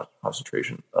 or just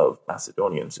concentration of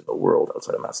Macedonians in the world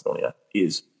outside of Macedonia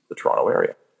is the Toronto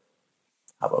area.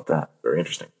 How about that? Very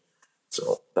interesting.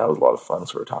 So that was a lot of fun.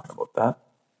 So we're talking about that.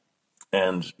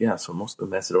 And yeah, so most of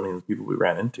the Macedonian people we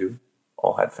ran into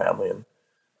all had family in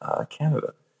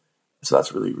Canada. So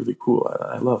that's really, really cool.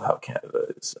 I love how Canada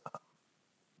is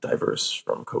diverse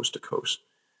from coast to coast.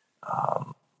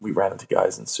 We ran into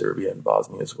guys in Serbia and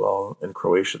Bosnia as well, and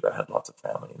Croatia that had lots of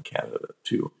family in Canada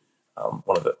too.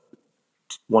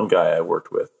 One guy I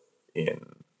worked with in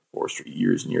forestry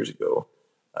years and years ago,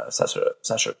 Sasha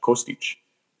Kostic,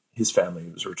 his family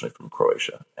was originally from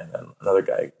Croatia, and then another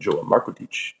guy, Joa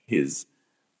Markotic, his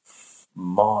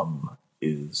mom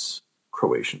is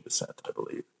Croatian descent, I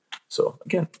believe. So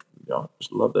again,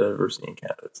 just love the diversity in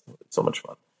Canada. It's so much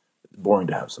fun. It's boring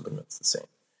to have something that's the same.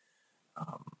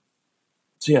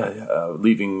 So yeah,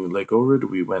 leaving Lake Ohrid,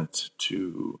 we went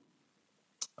to.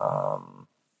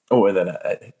 And then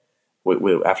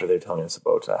after they're telling us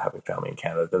about having family in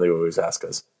Canada, then they always ask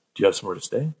us, "Do you have somewhere to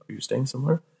stay? Are you staying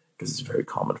somewhere?" Because it's very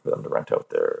common for them to rent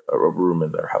out a room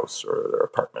in their house or their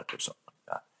apartment or something like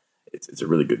that. It's a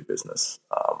really good business.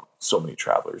 So many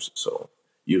travelers, so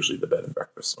usually the bed and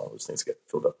breakfast and all those things get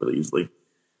filled up really easily.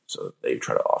 So they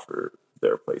try to offer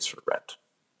their place for rent.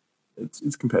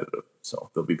 It's competitive, so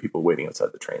there'll be people waiting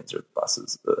outside the trains or the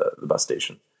buses, the bus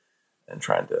station, and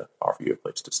trying to offer you a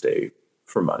place to stay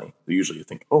for money. Usually you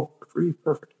think, oh, for free,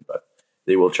 perfect, but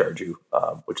they will charge you,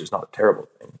 which is not a terrible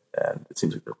thing, and it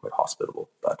seems like they're quite hospitable.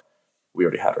 But we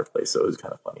already had our place, so it was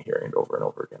kind of funny hearing it over and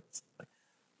over again. It's like,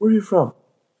 where are you from?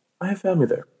 I have family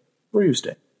there. Where are you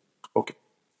staying? Okay.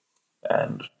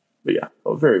 But yeah,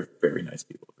 very, very nice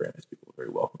people, very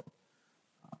welcoming.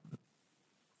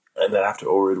 And then after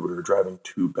Ohrid, we were driving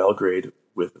to Belgrade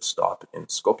with a stop in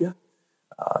Skopje,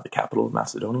 the capital of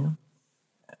Macedonia.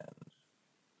 And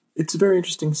it's a very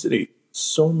interesting city.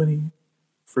 So many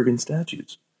friggin'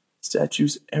 statues.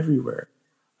 Statues everywhere.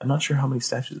 I'm not sure how many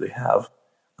statues they have.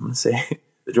 I'm going to say,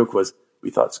 the joke was,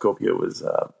 we thought Skopje was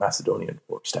Macedonian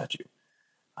for statue.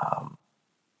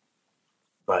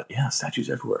 But yeah, statues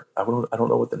everywhere. I don't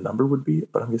know what the number would be,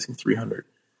 but I'm guessing 300.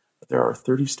 But there are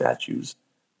 30 statues.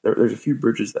 There's a few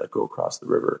bridges that go across the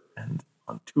river, and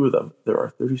on 2 of them, there are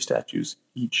 30 statues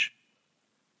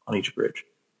on each bridge.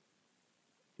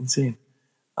 Insane.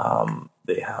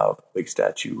 They have a big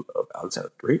statue of Alexander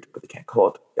the Great, but they can't call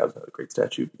it the Alexander the Great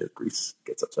statue because Greece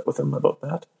gets upset with them about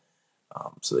that.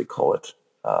 So they call it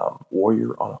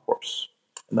Warrior on a Horse.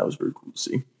 And that was very cool to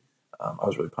see. I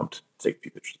was really pumped to take a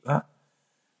few pictures of that.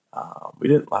 We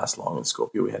didn't last long in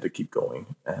Skopje. We had to keep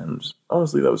going. And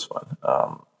honestly, that was fun.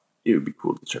 It would be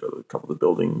cool to check out a couple of the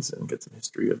buildings and get some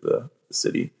history of the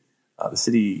city. The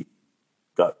city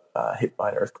got hit by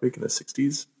an earthquake in the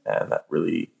 60s, and that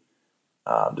really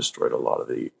destroyed a lot of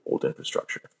the old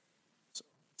infrastructure. So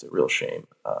it's a real shame.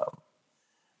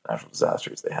 Natural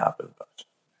disasters, they happen, but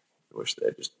I wish they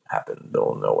had just happened in the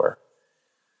middle of nowhere.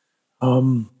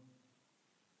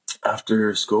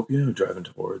 After Skopje, we're driving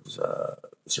towards the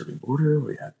Serbian border.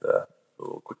 We had the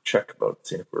little quick check about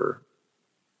seeing if we're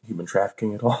human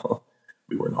trafficking at all.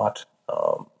 We were not.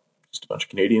 Just a bunch of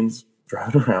Canadians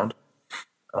driving around.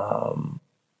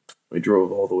 We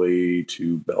drove all the way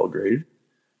to Belgrade,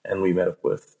 and we met up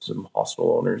with some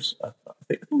hostel owners. I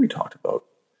think we talked about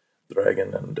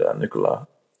Dragan and Nicola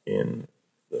in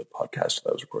the podcast that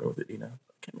I was recording with Adina.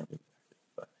 I can't remember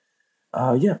exactly.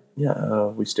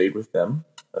 But we stayed with them,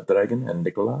 Dragan and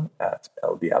Nicola, at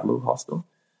El Diablo Hostel.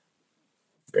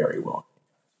 Very well.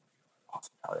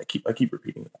 Hospitality. I keep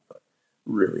repeating that, but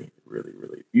really, really,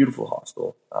 really beautiful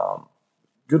hostel.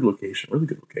 Good location, really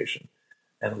good location,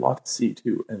 and a lot to see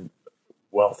too, and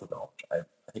wealth of knowledge. I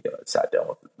think I sat down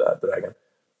with the Dragan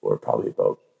for probably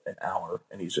about an hour,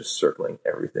 and he's just circling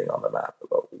everything on the map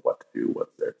about what to do,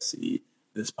 what's there to see.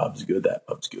 This pub's good, that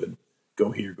pub's good.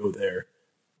 Go here, go there.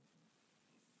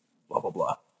 Blah blah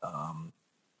blah.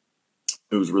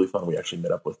 It was really fun. We actually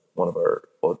met up with one of our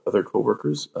other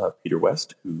coworkers, Peter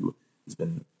West, who has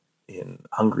been in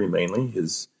Hungary mainly.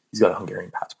 He's got a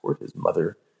Hungarian passport. His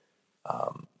mother's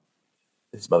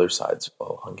side's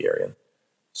all Hungarian,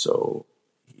 so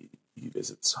he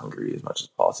visits Hungary as much as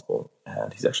possible.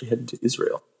 And he's actually headed to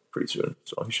Israel pretty soon,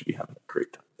 so he should be having a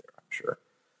great time there, I'm sure.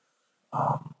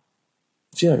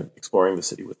 So yeah, exploring the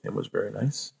city with him was very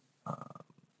nice.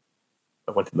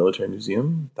 I went to the military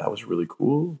museum. That was really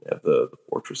cool. They have the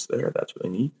fortress there. That's really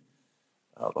neat.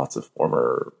 Lots of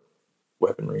former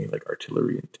weaponry like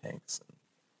artillery and tanks and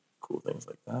cool things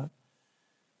like that.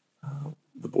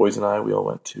 The boys and I, we all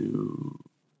went to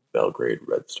Belgrade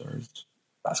Red Stars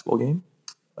basketball game.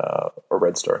 Or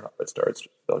Red Star, not Red Star, it's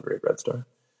just Belgrade Red Star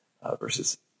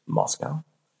versus Moscow.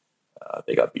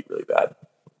 They got beat really bad.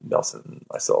 Nelson,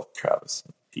 myself, Travis,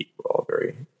 and Pete were all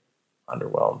very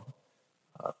underwhelmed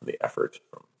from the effort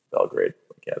from Belgrade.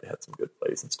 Like, yeah, they had some good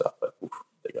plays and stuff, but oof,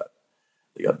 they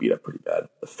got beat up pretty bad.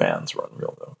 The fans were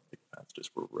unreal though. The fans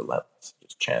just were relentless,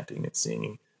 just chanting and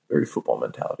singing. Very football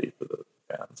mentality for the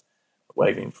fans,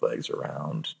 waving flags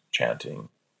around, chanting,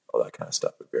 all that kind of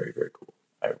stuff. But very, very cool.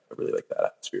 I really like that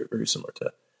atmosphere. Very similar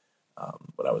to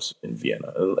when I was in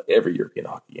Vienna. Every European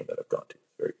hockey game that I've gone to,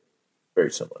 very,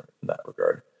 very similar in that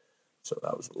regard. So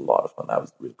that was a lot of fun. That was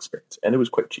a real experience, and it was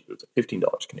quite cheap. It was like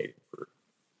 $15 Canadian for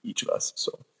each of us.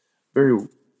 So very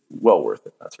well worth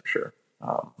it. That's for sure.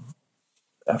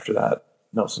 After that,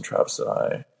 Nelson, Travis, and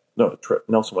I. No,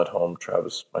 Nelson went home.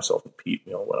 Travis, myself, and Pete,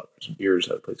 we all went out for some beers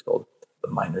at a place called the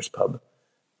Miners Pub,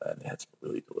 and they had some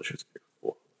really delicious beer.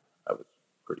 Cool. I was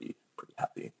pretty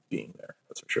happy being there.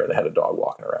 That's for sure. They had a dog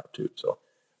walking around too, so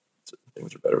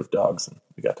things are better with dogs, and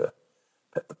we got to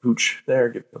pet the pooch there,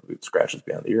 give him good scratches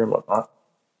behind the ear and whatnot.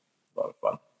 A lot of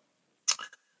fun.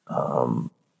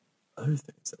 Other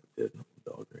things that we did in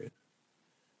Belgrade.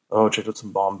 Oh, checked out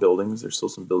some bomb buildings. There's still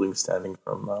some buildings standing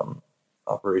from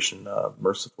Operation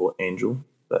Merciful Angel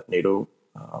that NATO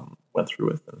went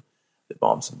through with, and they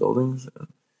bombed some buildings. And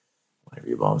whenever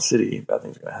you bomb a city, bad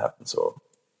things are going to happen. So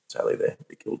sadly, they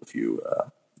killed a few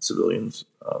civilians,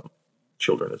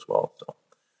 children as well. So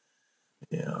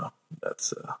yeah,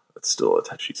 that's still a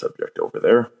touchy subject over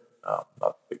there. Not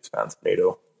the biggest fans of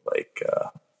NATO. Like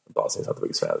Bosnia's not the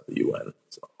biggest fan of the UN.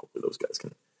 So hopefully those guys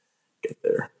can get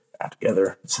their act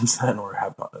together since then, or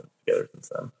have gotten together since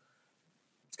then.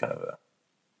 It's kind of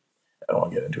I don't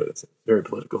want to get into it. It's very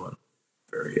political and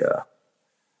very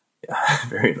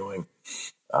very annoying.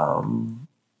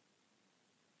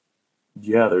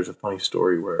 Yeah, there's a funny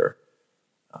story where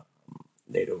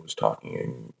NATO was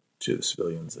talking to the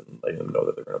civilians and letting them know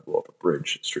that they're going to blow up a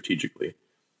bridge strategically,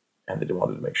 and they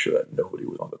wanted to make sure that nobody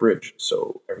was on the bridge.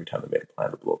 So every time they made a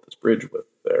plan to blow up this bridge with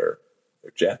their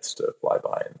jets to fly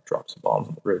by and drop some bombs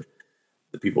on the bridge,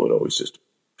 the people would always just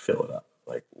fill it up.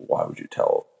 Like, why would you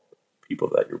tell people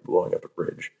that you're blowing up a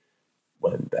bridge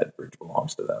when that bridge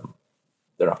belongs to them?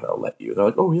 They're not going to let you. They're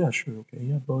like, oh yeah, sure, okay,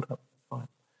 yeah, blow it up, fine.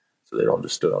 So they all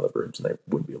just stood on the bridge and they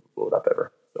wouldn't be able to blow it up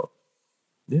ever. So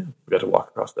yeah, we got to walk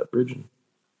across that bridge and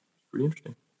it's pretty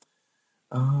interesting.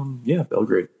 Yeah,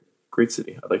 Belgrade, great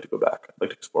city. I'd like to go back. I'd like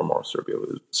to explore more of Serbia.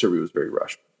 Serbia was very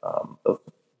rushed. The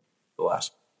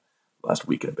last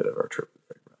week and a bit of our trip was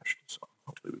very rushed. So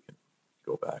hopefully we can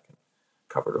go back and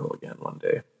cover it all again one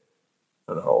day.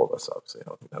 Not all of us, obviously. I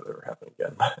don't think that would ever happen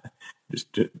again.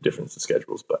 Just difference in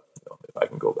schedules. But if I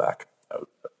can go back, I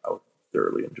would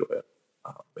thoroughly enjoy it.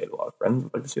 Made a lot of friends.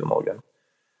 I'd like to see them all again.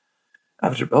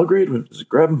 After Belgrade, went to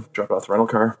Zagreb, dropped off the rental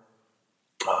car.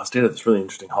 Stayed at this really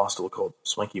interesting hostel called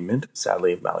Swanky Mint,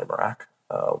 sadly, Mali Marak,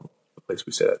 the place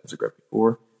we stayed at in Zagreb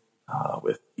before,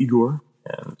 with Igor,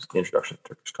 and the introduction to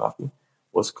Turkish coffee,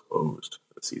 was closed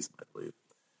for the season, I believe.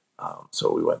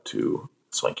 So we went to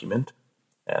Swanky Mint,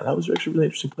 and that was actually a really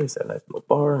interesting place. They had a nice little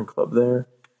bar and club there.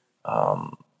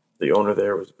 The owner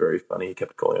there was very funny. He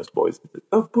kept calling us boys. He said,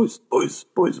 oh, boys,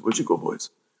 where'd you go, boys?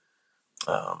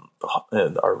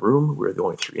 And our room, we were the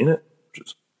only three in it, which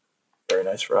was very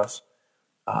nice for us.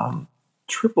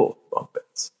 Triple bunk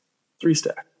beds,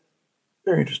 3-stack.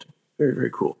 Very interesting. Very,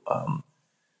 very cool.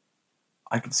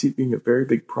 I could see it being a very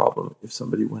big problem if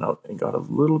somebody went out and got a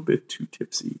little bit too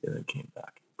tipsy and then came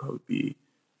back. It'd probably be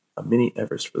a mini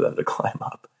Everest for them to climb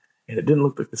up. And it didn't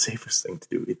look like the safest thing to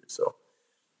do either. So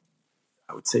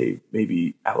I would say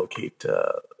maybe allocate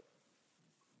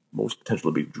most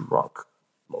potential to be drunk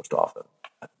most often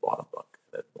at the bottom bunk,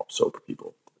 and then more sober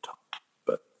people at the top.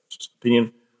 But it's just an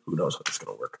opinion. Who knows how this is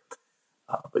going to work?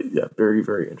 But yeah, very,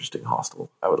 very interesting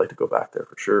hostel. I would like to go back there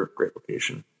for sure. Great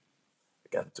location.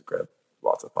 Again, Zagreb,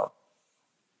 lots of fun.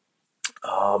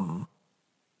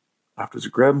 After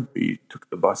Zagreb, we took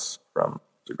the bus from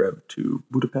Zagreb to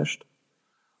Budapest.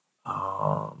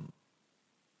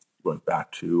 Went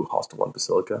back to Hostel 1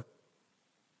 Basilica.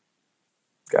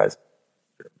 Guys,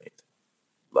 they're amazing.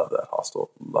 Love that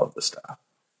hostel. Love the staff.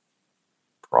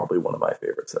 Probably one of my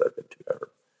favorites that I've been to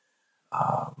ever.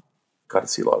 Got to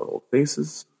see a lot of old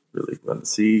faces. really fun to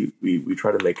see. We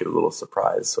try to make it a little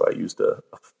surprise, so I used a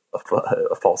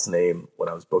false name when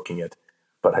I was booking it,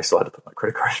 but I still had to put my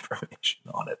credit card information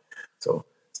on it. So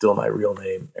still my real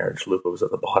name, Aaron Chalupa, was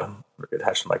at the bottom,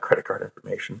 attached to my credit card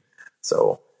information.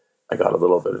 So I got a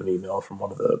little bit of an email from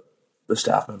one of the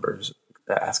staff members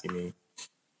asking me,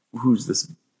 who's this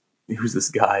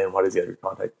guy and why does he have your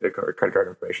credit card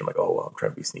information? I'm like, oh, well, I'm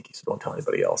trying to be sneaky, so don't tell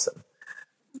anybody else. And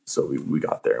so we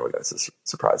got there and we got to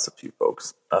surprise a few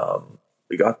folks.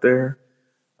 We got there,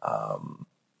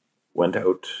 went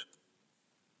out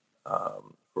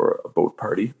for a boat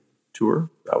party tour.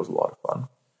 That was a lot of fun.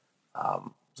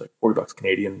 It was like $40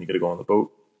 Canadian. You got to go on the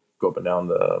boat, go up and down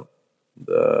the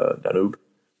Danube,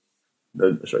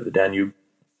 the Danube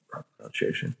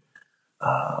pronunciation.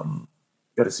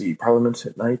 Got to see Parliament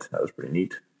at night. That was pretty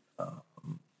neat.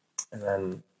 And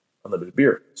then unlimited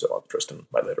beer. So I was dressed in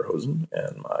my lederhosen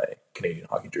and my Canadian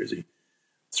hockey jersey.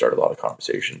 Started a lot of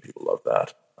conversation. People loved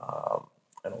that.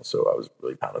 And also I was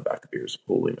really pounding back the beers.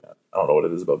 Holy man. I don't know what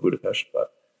it is about Budapest,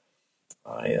 but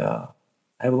I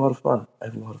have a lot of fun. I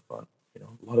have a lot of fun.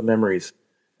 A lot of memories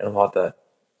and a lot that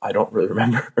I don't really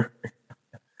remember.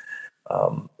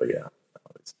 But yeah,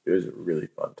 it was a really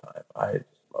fun time. I just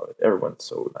love it. Everyone's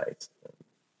so nice and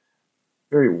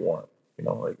very warm,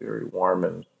 like very warm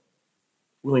and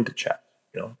willing to chat,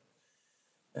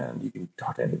 and you can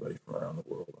talk to anybody from around the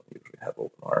world and usually have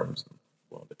open arms and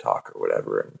willing to talk or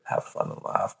whatever and have fun and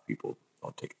laugh. People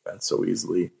don't take offense so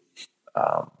easily.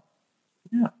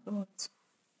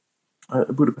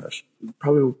 Budapest,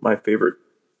 probably my favorite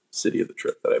city of the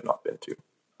trip that I've not been to.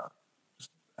 Just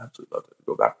absolutely love to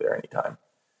go back there anytime.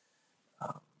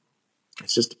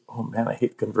 It's just, oh man, I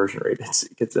hate the conversion rate.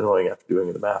 It gets annoying after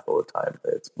doing the math all the time.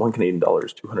 It's $1 Canadian,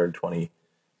 220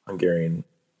 Hungarian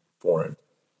forint.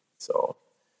 So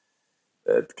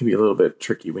it can be a little bit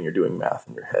tricky when you're doing math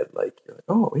in your head. Like, you're like,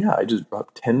 oh yeah, I just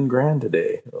dropped 10 grand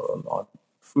today on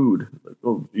food. Like,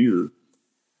 oh Jesus.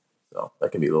 So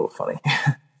that can be a little funny.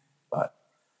 But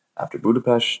after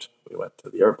Budapest, we went to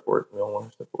the airport. We all wanted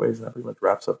to step away, and that pretty much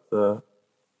wraps up the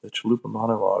Chalupa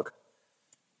monologue.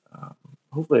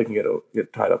 Hopefully I can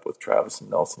get tied up with Travis and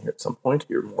Nelson here at some point,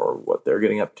 hear more of what they're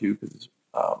getting up to, because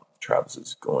Travis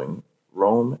is going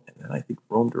Rome, and then I think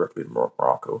Rome directly to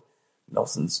Morocco.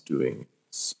 Nelson's doing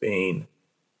Spain,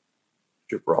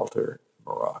 Gibraltar,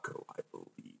 Morocco, I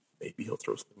believe. Maybe he'll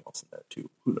throw something else in there too.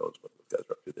 Who knows what those guys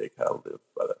are up to? They kind of live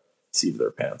by the seat of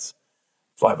their pants,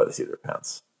 fly by the seat of their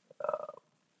pants.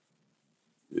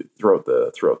 Throughout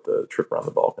the trip around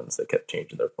the Balkans, they kept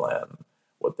changing their plan,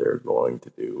 what they're going to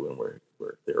do, and where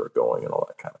they were going, and all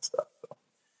that kind of stuff. So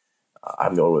I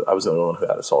was the only one who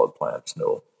had a solid plan. Just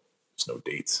no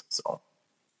dates. So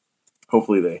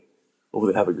hopefully they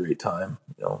have a great time.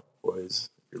 Boys,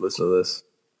 if you're listening to this,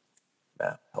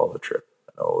 man, hell of a trip.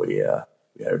 I know we had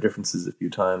our differences a few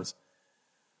times.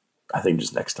 I think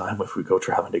just next time if we go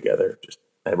traveling together, just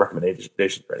a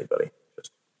recommendation for anybody,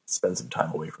 just spend some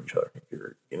time away from each other. If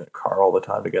you're in a car all the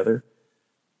time together,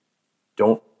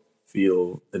 don't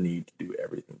feel the need to do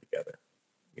everything together.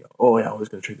 Oh yeah, I was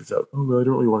going to check this out. Oh, well, I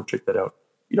don't really want to check that out.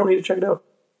 You don't need to check it out.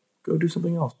 Go do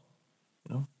something else.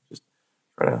 Just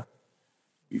try to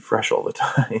be fresh all the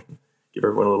time. Give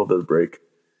everyone a little bit of a break.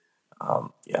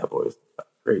 Yeah, boys,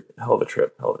 great, hell of a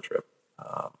trip.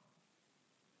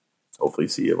 Hopefully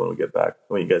see you when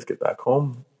you guys get back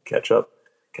home. Catch up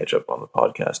on the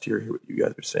podcast here. Hear what you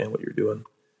guys are saying, what you're doing,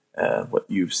 and what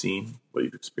you've seen, what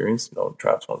you've experienced.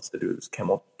 Travis wants to do this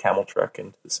camel trek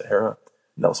into the Sahara.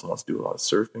 Nelson wants to do a lot of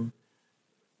surfing.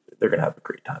 They're going to have a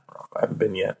great time in Morocco. I haven't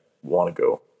been yet. Want to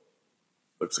go.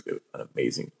 Looks like an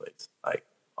amazing place. I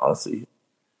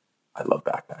love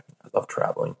backpacking. I love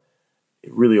traveling.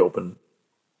 It really opened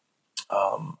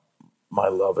my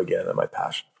love again and my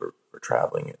passion for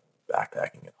traveling and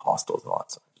backpacking and hostels and all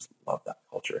that stuff. I just love that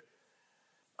culture.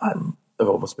 I've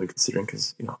almost been considering,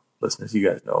 because listeners, you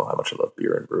guys know how much I love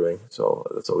beer and brewing, so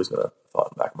that's always been a thought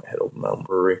in the back of my head. Open my own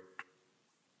brewery.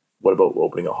 What about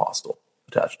opening a hostel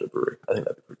attached to a brewery? I think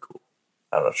that'd be pretty cool.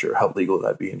 I'm not sure how legal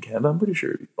that'd be in Canada. I'm pretty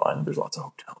sure it'd be fine. There's lots of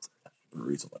hotels attached to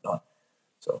breweries and whatnot.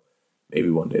 So maybe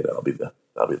one day that'll be the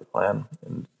plan.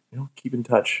 And keep in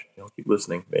touch. Keep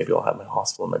listening. Maybe I'll have my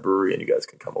hostel and my brewery, and you guys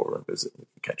can come over and visit and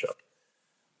we can catch up.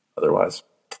 Otherwise,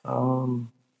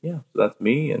 yeah. So that's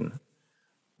me in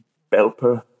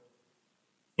Belper,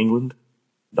 England,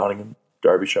 Nottingham,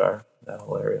 Derbyshire, that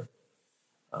whole area.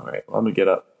 All right. Well, I'm gonna get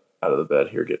up out of the bed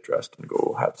here, get dressed, and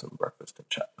go have some breakfast and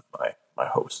chat with my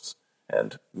hosts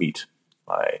and meet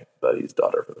my buddy's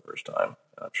daughter for the first time.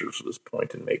 I'm sure she'll just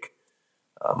point and make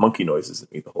monkey noises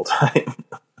at me the whole time.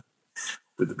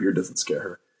 But the beer doesn't scare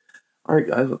her. All right,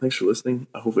 guys. Well, thanks for listening.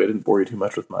 Hopefully, I didn't bore you too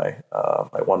much with my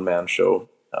my one man show.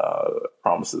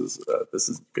 Promises. This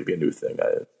is going to be a new thing.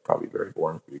 It's probably very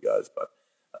boring for you guys, but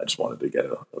I just wanted to get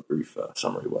a brief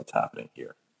summary of what's happening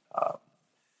here.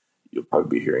 You'll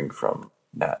probably be hearing from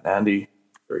Nat and Andy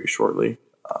very shortly.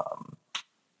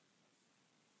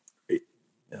 Great.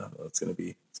 Yeah, it's gonna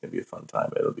be a fun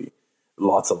time. It'll be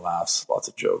lots of laughs, lots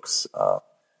of jokes,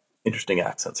 interesting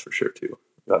accents for sure too.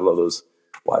 Gotta love those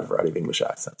wide variety of English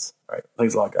accents. All right,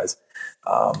 thanks a lot, guys.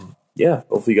 Yeah,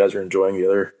 hopefully you guys are enjoying the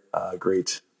other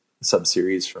great sub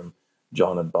series from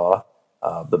John and Ba,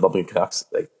 the Bubbling Canucks.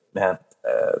 Like, man,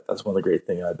 that's one of the great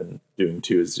things I've been doing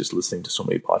too, is just listening to so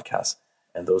many podcasts,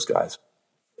 and those guys.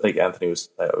 Like Anthony was,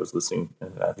 I was listening,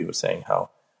 and Anthony was saying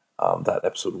how that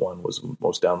episode 1 was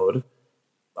most downloaded.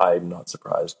 I'm not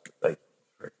surprised. Like,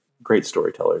 great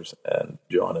storytellers, and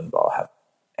John and Ba have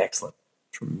excellent,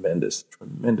 tremendous.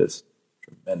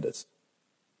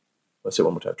 Let's say it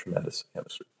one more time: tremendous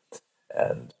chemistry,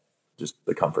 and just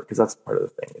the comfort, because that's part of the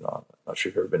thing. I'm not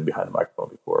sure if you've ever been behind a microphone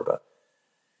before, but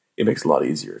it makes it a lot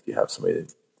easier if you have somebody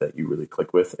that you really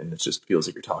click with, and it just feels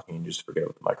like you're talking and you just forget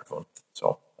about the microphone.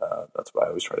 So that's what I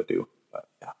always try to do. But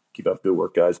yeah, keep up good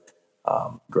work, guys.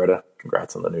 Greta,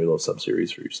 congrats on the new little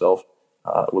sub-series for yourself.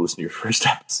 We'll listen to your first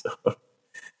episode.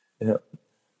 Yeah,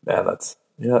 man,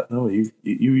 no, you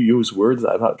use words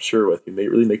I'm not sure with. You may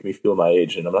really make me feel my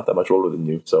age, and I'm not that much older than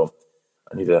you, so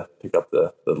I need to pick up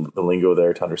the lingo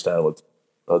there to understand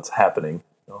what's happening.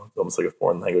 It's almost like a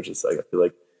foreign language. It's like, I feel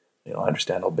like, I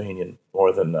understand Albanian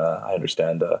more than I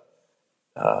understand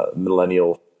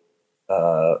millennial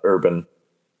urban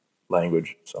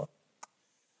language. So,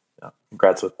 yeah,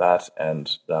 congrats with that, and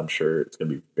I'm sure it's going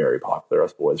to be very popular.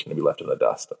 Us boys are going to be left in the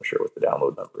dust, I'm sure, with the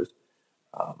download numbers.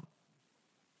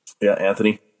 Yeah,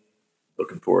 Anthony,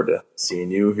 looking forward to seeing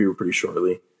you here pretty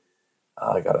shortly.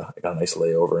 I got a nice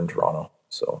layover in Toronto,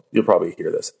 so you'll probably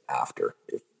hear this after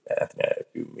if Anthony and I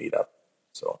do meet up.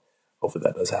 So hopefully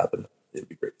that does happen. It'd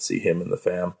be great to see him and the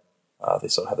fam. They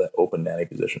still have that open nanny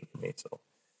position for me, so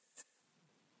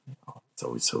it's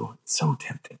always so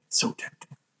tempting, so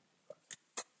tempting.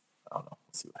 I don't know.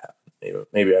 We'll see what happens.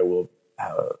 Maybe I will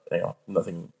have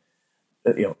nothing.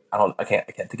 I can't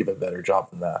think of a better job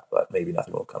than that, but maybe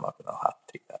nothing will come up and I'll have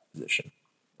to take that position.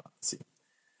 Let's see.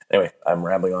 Anyway, I'm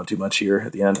rambling on too much here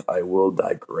at the end. I will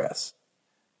digress.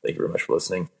 Thank you very much for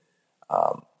listening.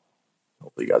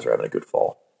 Hopefully you guys are having a good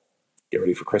fall. Get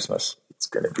ready for Christmas. It's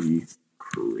going to be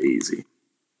crazy.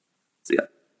 See ya.